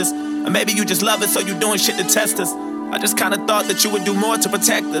against us. Or maybe you just love it so you doing shit to test us. I just kinda thought that you would do more to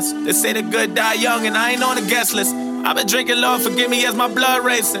protect us. They say the good die young and I ain't on the guest list. I've been drinking, Lord, forgive me as my blood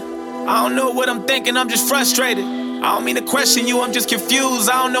racing. I don't know what I'm thinking, I'm just frustrated. I don't mean to question you, I'm just confused.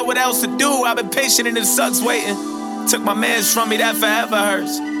 I don't know what else to do, I've been patient and it sucks waiting. Took my mans from me, that forever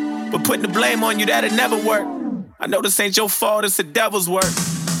hurts. But putting the blame on you, that'll never work. I know this ain't your fault, it's the devil's work.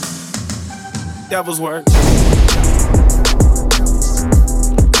 Devil's work.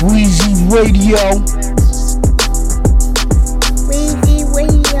 Weezy Radio. Weezy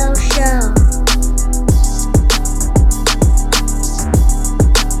Radio Show.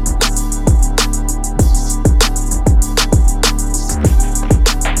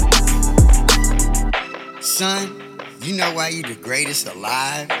 Son, you know why you the greatest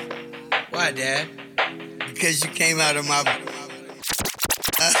alive? Why, Dad? Because you came out of my...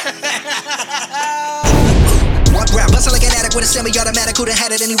 Walk round, bustle like an addict with a semi-automatic. Who done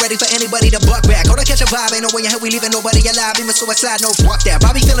had it and he ready for anybody to buck back? Hold on, catch a vibe, ain't no way in hell we leaving nobody alive. Even suicide, no fuck that.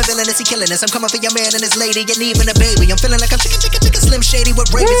 Bobby feeling villainous, he killing us. I'm coming for your man and his lady, and even a baby. I'm feeling like I'm chicken Slim Shady with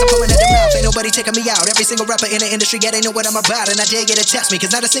rabies. I'm pulling at the mouth, ain't nobody taking me out. Every single rapper in the industry, yeah, they know what I'm about. And I dare you to test me,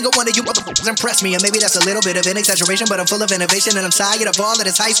 cause not a single one of you motherfuckers impress me. And maybe that's a little bit of an exaggeration, but I'm full of innovation and I'm tired of all of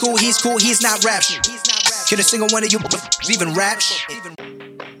this high school. He's cool, he's not rap shit. Can a single one of you even rap shit?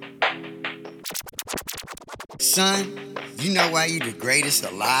 Son, you know why you the greatest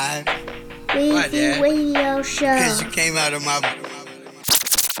alive? Weezy Radio Show. Because you came out of my...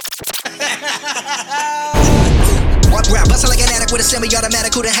 Walk round, bustle like an addict with a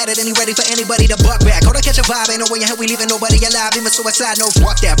semi-automatic. Who done had it and he ready for anybody to buck back? Hold on, catch a vibe, ain't no way in hell we leaving nobody alive. Even suicide, no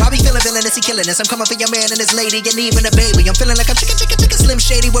fuck that. Bobby feeling villainous, he killing us. I'm coming for your man and his lady, and even a baby. I'm feeling like I'm chicken Slim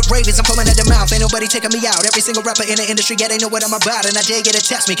Shady with rabies. I'm pulling at the mouth, ain't nobody taking me out. Every single rapper in the industry, yeah, they know what I'm about. And I dare you to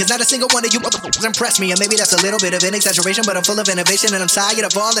test me, cause not a single one of you motherfuckers impress me. And maybe that's a little bit of an exaggeration, but I'm full of innovation and I'm tired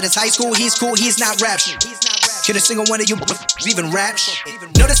of all of this high school. He's cool, he's not rap shit. Can a single one of you even rap shit?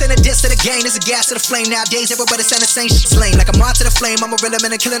 No, this ain't a diss to the game, it's a gas to the flame. Nowadays, everybody saying the same shit. Lame like a mod to the flame. I'm a real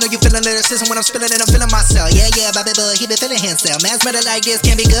man and killing. Know you feeling lyricism when I'm spilling it. I'm feeling myself. Yeah, Bobby Boy, he been feeling himself. Man's better like this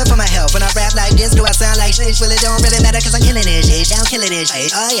can't be good for my health. When I rap like this, do I sound like shit? Well, it don't really matter cause I'm killing this shit. I'm killing this shit.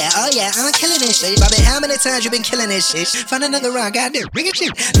 Oh yeah, I'm killing this shit. Bobby, how many times you been killing this shit? Find another round, goddamn, bring it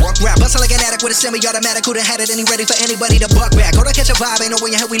shit. Walk round, bustle like an addict with a semi-automatic. Who done had it and he ready for anybody to buck back? Hold on, catch a vibe, ain't no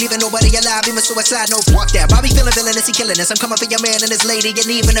way in hell we leaving nobody alive. Even suicide, no fuck that. Bobby feeling villainous, he killing us. I'm coming for your man and his lady, and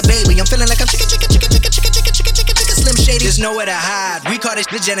even a baby. I'm feeling like I'm chicken Slim Shady. There's nowhere to hide. We call this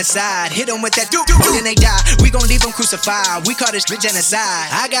shit genocide. Hit them with that doo then they die. We gon' leave them crucified. We call this shit genocide.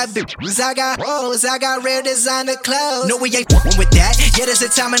 I got bitches, I got rolls, I got rare designer clothes. No, we ain't with that. Yeah, there's a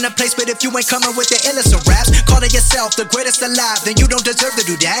time and a place, but if you ain't coming with the illest of raps, calling yourself the greatest alive, then you don't deserve to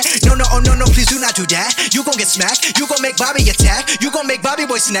do that. No, please do not do that. You gon' get smacked. You gon' make Bobby attack. You gon' make Bobby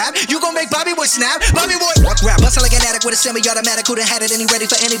Boy snap. You gon' make Bobby Boy snap. Bobby Boy walk rap, bustle like an addict with a semi-automatic. Who done had it and he ready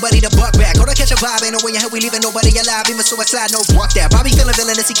for anybody to buck back? Hold on, catch a vibe, ain't no way in hell we leaving nobody alive. Even suicide, no fuck that. Bobby feeling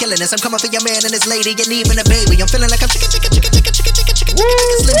villainous, he killing us. I'm coming for your man and his lady, and even a baby. I'm feeling like I'm chicken Slim Shady.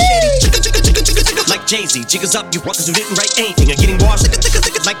 Like Jay-Z, jiggers up, you walkers who didn't write anything are getting washed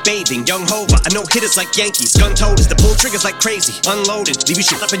like bathing. Young Hova, I know hitters like Yankees. Gun toters, the pull triggers like crazy. Unloaded, leave you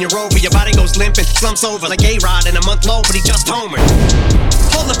shit up in your rover. Your body goes limp and slumps over like A-Rod in a month low, but he just homered.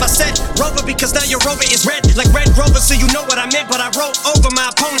 Hold up, I said Rover because now your Rover is red like Red Rover, so you know what I meant. But I wrote over my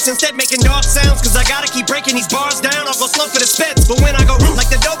opponents instead, making dog sounds, cause I gotta keep breaking these bars down. I'll go slow for the speds, but when I go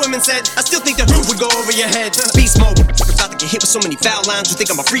like the Doberman said, I still think the roof would go over your head. Beast mode, about to get hit with so many foul lines. You think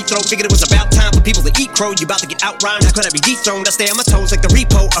I'm a free throw, figured it was about time for people to eat crow. You about to get outrhymed, how could I be dethroned? I stay on my toes like the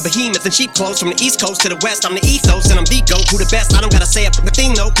repo, a behemoth in sheep clothes. From the east coast to the west, I'm the ethos, and I'm the GOAT. Who the best? I don't gotta say a fucking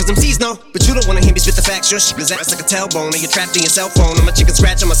thing, no, cause MCs know. But you don't wanna hear me spit the facts, your shit is ass like a tailbone, and you're trapped in your cell phone. I'm a chicken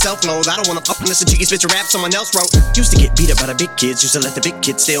scratch on my cell phone. I don't wanna fucking listen to you spit your rap someone else wrote. Used to get beat up by the big kids, used to let the big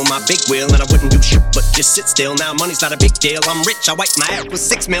kids steal my big wheel, and I wouldn't do shit but just sit still. Now money's not a big deal, I'm rich, I wipe my ass with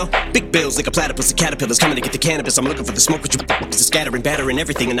 6 mil. Big bills like a platypus and caterpillars coming to get the cannabis. I'm looking for the smoke, but you are scattering, battering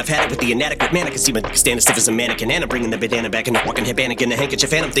everything, and I've had it with the inadequate man. I can see my standing stiff as a mannequin, and I'm bringing the bandana back and the walking headband and the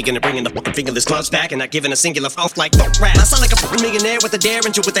handkerchief, and I'm thinking of bringing the fucking fingerless gloves back and not giving a singular off like fuck rap. I sound like a fucking millionaire with a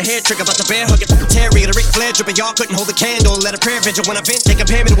derringer with a hair trigger, about the bear hug it, Terry the Ric Flair drip, y'all couldn't hold a candle. Let a prayer vigil when I vent, they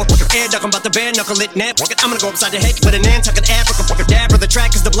compare me to a fucking air duck. I'm about to bare knuckle it nap. I'm gonna go upside the head with an Nantucket Africa fucking dab. The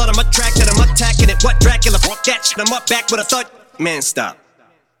track is the blood I'm attracted, I'm attacking it. What Dracula? Fuck that shit, I'm up back with a thud. Man, stop.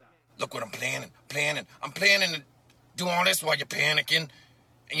 Look what I'm planning. I'm planning to do all this while you're panicking,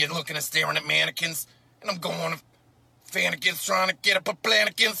 and you're looking and staring at mannequins, and I'm going to fannikins trying to get up a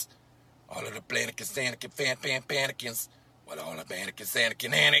plannikins. All of the plannikins, panikins. Well, all the mannequins,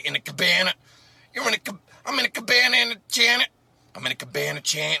 Anna in the cabana. I'm in a cabana in the Janet. I'm in a cabana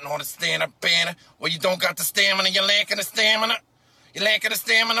chanting all the stand-up banner. Well, you don't got the stamina, you're lacking the stamina. You're lacking the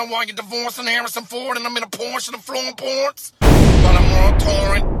stamina while you're divorcing Harrison Ford, and I'm in a Porsche and I'm flowing ports. While I'm on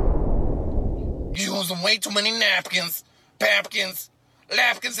torrent. You're using way too many napkins. Papkins.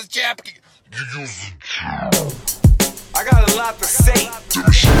 Lapkins and Japkins. You're using... I got a lot to say.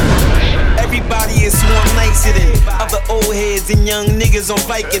 Everybody is who I'm nicer than. Other old heads and young niggas on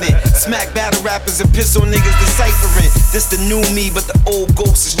Vicodin. Smack battle rappers and piss on niggas deciphering. This the new me, but the old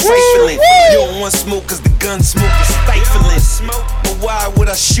ghost is trifling. You don't want smoke cause the gun smoke is stifling. But why would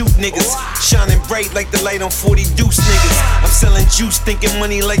I shoot niggas? Shining bright like the light on 40 deuce niggas. I'm selling juice, thinking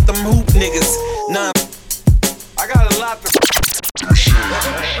money like them hoop niggas. Nah, I got a lot to...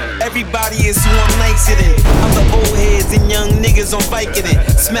 Everybody is who I'm nicer than. Other old heads and young niggas on Vicodin.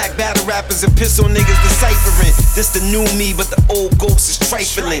 Smack battle rappers and piss on niggas deciphering. This the new me, but the old ghost is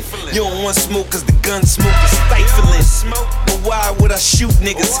trifling. You don't want smoke cause the gun smoke is stifling. But why would I shoot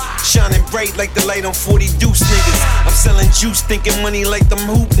niggas? Shining bright like the light on 40 deuce niggas. I'm selling juice, thinking money like them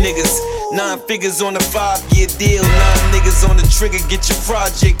hoop niggas. 9 figures on a 5-year deal. 9 niggas on the trigger, get your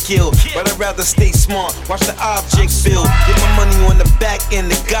project killed. But I'd rather stay smart, watch the object fill. Get my money on the back end,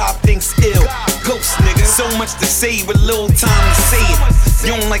 the God thinks ill. Ghost nigga, so much to say with little time to say it.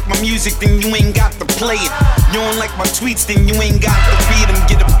 You don't like my music, then you ain't got to play it. You don't like my tweets, then you ain't got to read them.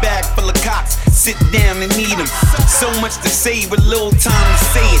 Get a bag full of cops, sit down and eat them. So much to say with little time to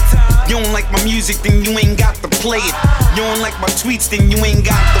say it. You don't like my music, then you ain't got to play it. You don't like my tweets, then you ain't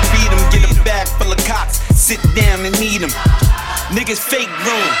got to read them. Get a bag full of cops, sit down and eat them. Niggas fake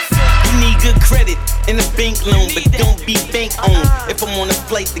grown. You need good credit and a bank loan, but don't be bank on. If I'm on a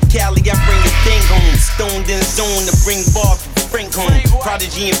flight to Cali, I bring a thing home. Stoned in zone to bring bars from Frank home.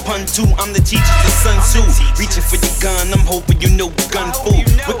 Prodigy and pun too, I'm the teacher to Sun Tzu. Reaching for your gun, I'm hoping you know gun fool.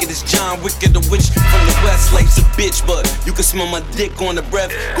 Wicked as John, wicked a witch from the west. Life's a bitch, but you can smell my dick on the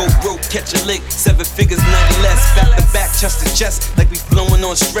breath. Go broke, catch a lick, 7 figures, nothing less. Back to back, chest to chest, like we flowing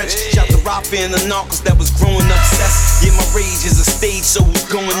on stretch. Shout the Rafa and the Narcos that was growing obsessed. Yeah, my rage is a stage, so who's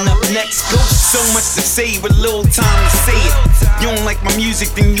going up next? Go. So much to say with little time to say it. You don't like my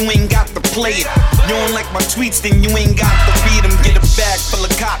music, then you ain't got to play it. You don't like my tweets, then you ain't got to read them. Get a bag full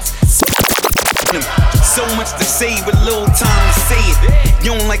of cops. So much to say with little time to say it.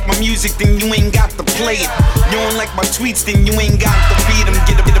 You don't like my music, then you ain't got to play it. You don't like my tweets, then you ain't got to read them.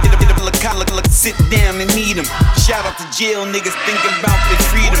 Get a sit down and eat them. Shout out to jail niggas thinking about their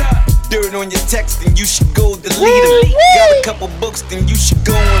freedom. Dirt on your text, then you should go delete them. Got a couple books, then you should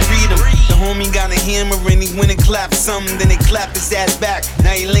go and read them. The homie got a hammer and he went and clapped something, then they clapped his ass back.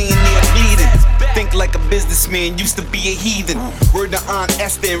 Now he laying there bleeding. Think like a businessman, used to be a heathen. Word to Aunt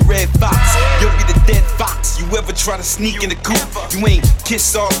Esther and Red Fox. You'll be the dead fox. You ever try to sneak in the coop? You ain't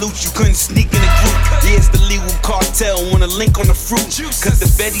kiss or loot, you couldn't sneak in the group. Yeah, it's the legal cartel, wanna link on the fruit. Cause the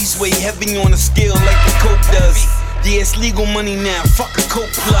Betty's weigh heavy on a scale like the Coke does. Yeah, it's legal money now, fuck a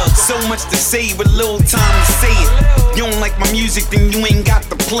coke plug. So much to say, but little time to say it. You don't like my music, then you ain't got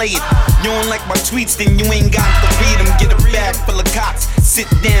to play it. You don't like my tweets, then you ain't got to read them. Get a bag full of cops, sit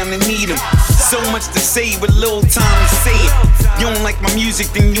down and eat them. So much to say, but little time to say it. You don't like my music,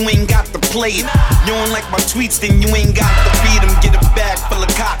 then you ain't got to play it. You don't like my tweets, then you ain't got to read them. Get a bag full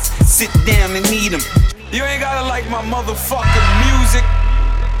of cops, sit down and eat them. You ain't gotta like my motherfucking music,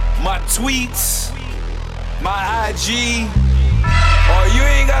 my tweets, my IG, or you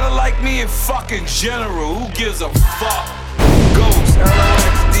ain't gotta like me in fucking general. Who gives a fuck? Ghost,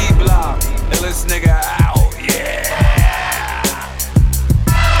 LOX, D-Block, illest nigga out, yeah.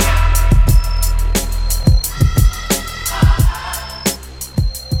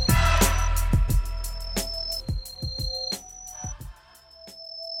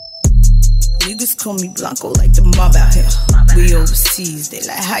 Niggas call me Blanco like the mob out here. We overseas, they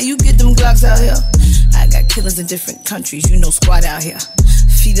like, how you get them Glocks out here? I got killers in different countries, you know squad out here.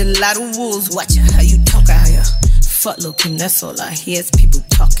 Feed a lot of wolves, watching how you talk out here. Fuck Lil' Kim, that's all I hear is people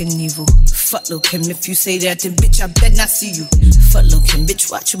talking evil. Fuck Lil' Kim, if you say that, then bitch, I bet not see you. Fuck Lil' Kim, bitch,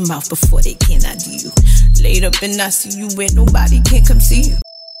 watch your mouth before they can ID you. Laid up and I see you where nobody can come see you.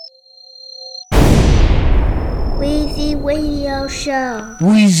 Weezy Radio Show.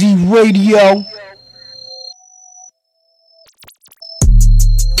 Weezy Radio.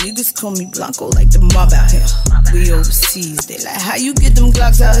 Niggas call me Blanco like the mob out here. We overseas, they like, how you get them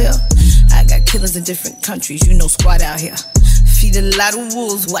Glocks out here? I got killers in different countries, you know squad out here. Feed a lot of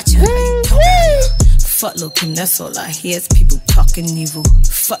wolves, watching how you talk out here. Fuck Lil' Kim, that's all I hear is people talking evil.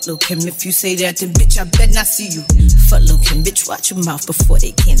 Fuck Lil' Kim, if you say that, then bitch, I bet not see you. Fuck Lil' Kim, bitch, watch your mouth before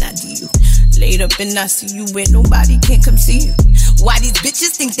they can ID you. Laid up and I see you where nobody can come see you. Why these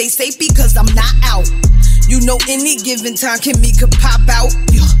bitches think they safe because I'm not out? You know any given time Kimmy could pop out.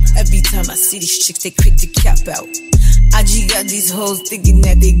 Yo, every time I see these chicks, they quick to cap out. I just got these hoes thinking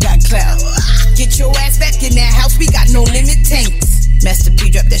that they got clout. Get your ass back in that house, we got no limit tanks. Master P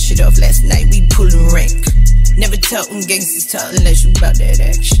dropped that shit off last night, we pullin' rank. Never tell them gangsters talk unless you bout that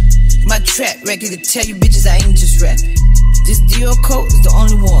action. My track record to tell you bitches I ain't just rapping. This Dior coat is the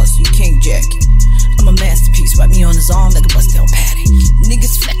only one, so you can't jack it. I'm a masterpiece, wipe me on his arm like a bust down paddock.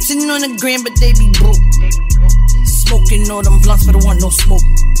 Niggas flexing on the gram, but they be broke. Smoking all them blunts, but I want no smoke.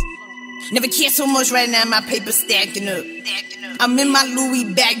 Never care so much right now, my paper stacking up. I'm in my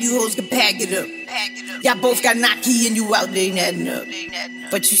Louis bag, you hoes can pack it up. Y'all both got Nike and you out there ain't adding up.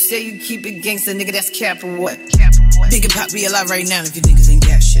 But you say you keep it gangsta, nigga, that's cap or what? Big and Pop be alive right now if you niggas ain't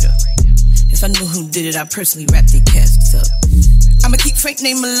gas shit up. If I knew who did it, I'd personally wrap their caskets up. I'ma keep Frank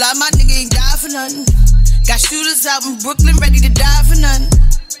name alive, my nigga ain't die for nothing. Got shooters out in Brooklyn ready to die for nothing.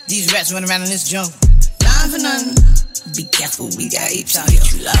 These rats run around in this jungle, lying for nothing. Be careful, we got apes out here,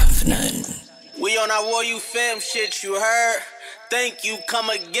 you lying for nothing. We on our War You Fam shit, you heard? Thank you, come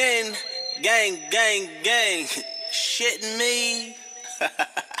again. Gang, gang, gang. Shitting me.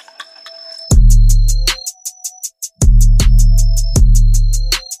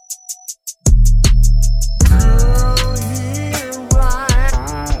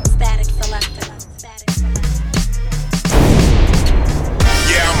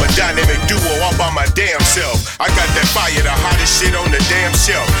 Dynamic duo all by my damn self. I got that fire, the hottest shit on the damn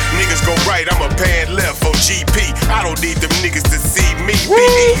shelf. Niggas go right, I'm a pan left for GP. I don't need them niggas to see me. Be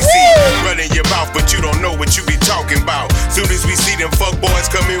easy. Running your mouth, but you don't know what you be talking about. Soon as we see them fuck boys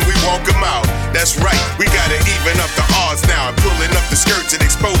come in, we walk them out. That's right, we gotta even up the odds now. I'm pulling up the skirts and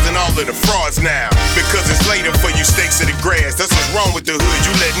exposing all of the frauds now. Because it's later for you snakes of the grass. That's what's wrong with the hood.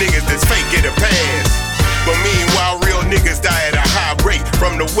 You let niggas that's fake get a pass. But meanwhile, real niggas die at a high rate.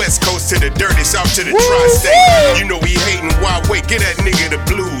 From the west coast to the dirty south to the tri-state. You know he hating, why wait? Get that nigga the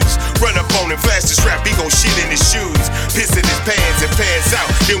blues. Run up on him, flash the strap, he gon' shit in his shoes. Piss in his pants and pass out.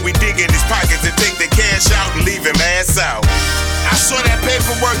 Then we dig in his pockets and take the cash out and leave him ass out. I saw that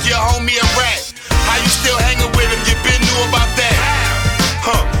paperwork, your homie a rat. How you still hanging with him? You been knew about that?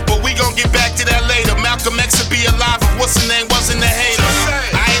 Huh, but we gon' get back to that later. Malcolm X would be alive if what's his name wasn't a hater.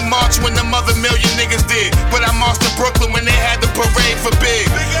 I ain't marched when them other million niggas did, but I marched to Brooklyn when they had the parade for Big.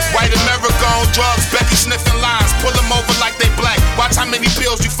 White America on drugs, Becky sniffing lines. Pull them over like they black. Watch how many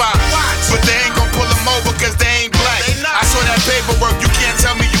pills you find. But they ain't gon' pull them over cause they ain't black. I saw that paperwork, you can't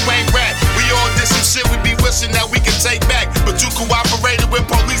tell me you ain't rat. We all did some shit we be wishing that we could take back. But you cooperated with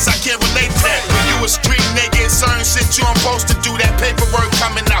police, I can't relate that. When you a street nigga, it's certain shit you ain't supposed to do. That paperwork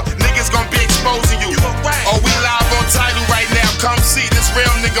coming out, niggas gon' be exposing you. Oh, we live on title right now, come see this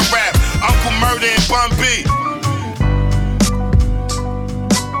real nigga rap. Uncle Murder and Bun B.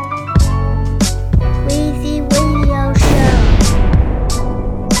 Weezy Radio Show.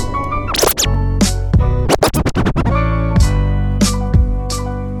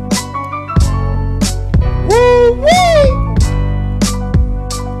 Woo-wee!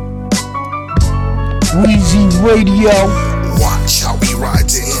 Weezy Radio. Watch how we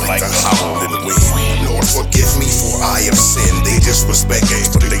riding like a howling wind. Lord, forgive me for I have sinned. They disrespect games,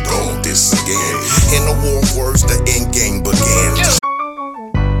 but they don't this again. In the war words, the end game begins.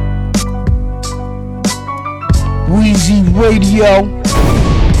 Weezy Radio.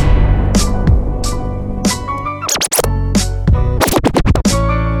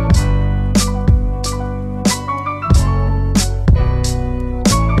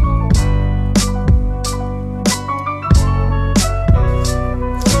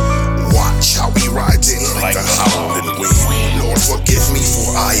 Forgive me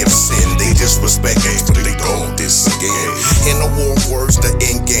for I have sinned. They disrespect games, but they don't this again. In the war words, the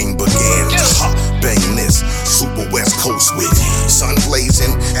end game begins.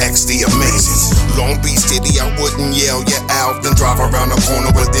 Long Beach City, I wouldn't yell you out, then drive around the corner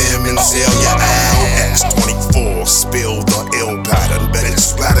with them and sell you out. X24, spill the ill pattern, better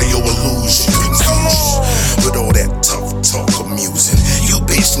splatter your illusion. With all that tough talk amusing, you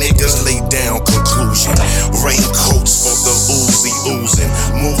bitch niggas lay down conclusion. Raincoats for the Uzi oozing,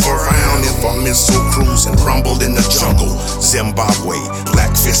 move around if I'm missile cruising. Rumble in the jungle, Zimbabwe,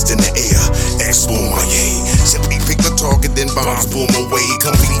 black fist in the air, ex-Boomaye. Simply pick a target, then bombs boom away.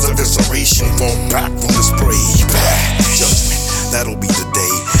 Complete evisceration, fall back from the spray. Judgment, that'll be the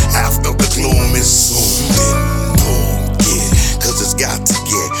day after the gloom is soon. Boom, yeah, cause it's got to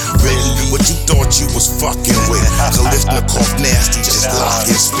get ready. What you thought you was fucking with, Kalishnikov nasty, just lock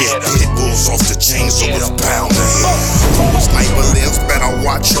and spit. Pit bulls off the chain, so it's bound to hit. From the sniper lens, better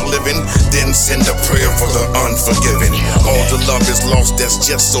watch your living, then send a prayer for the unforgiven. All the love is lost, that's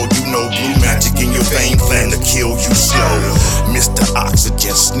just so you know. Blue magic in your vein, plan to kill you slow. Mr.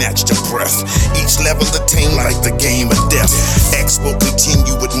 Oxygen, snatch your breath. Each level attained like the game of death. X will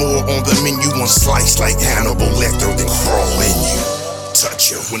continue with more on the menu. One slice like Hannibal Lecter, then crawl in you.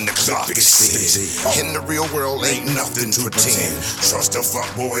 Touch you when the clock is set. In the real world, ain't nothing to pretend. Trust the fuck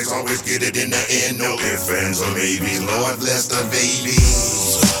boys, always get it in the end. No ifs, ands, or maybe. Lord bless the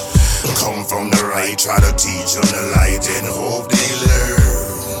babies. Come from the right, try to teach them the light and hope they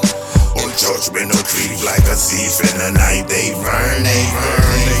learn. On judgment, no creep like a thief in the night. They burn, they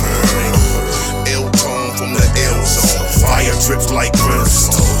burn, they burn. Ill tone from the ill zone. Fire drips like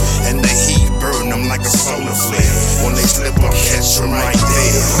brimstone, and the heat burn them like a solar flare. When they slip up, catch them right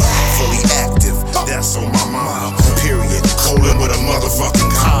there. Fully active, that's on my mind. Period. Colon with a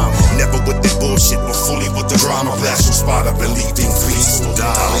motherfucking calm. Never with the bullshit, but fully with the drama. Blast your spot up and leave things peaceful.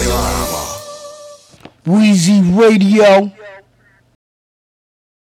 Dalai Lama. Weezy Radio.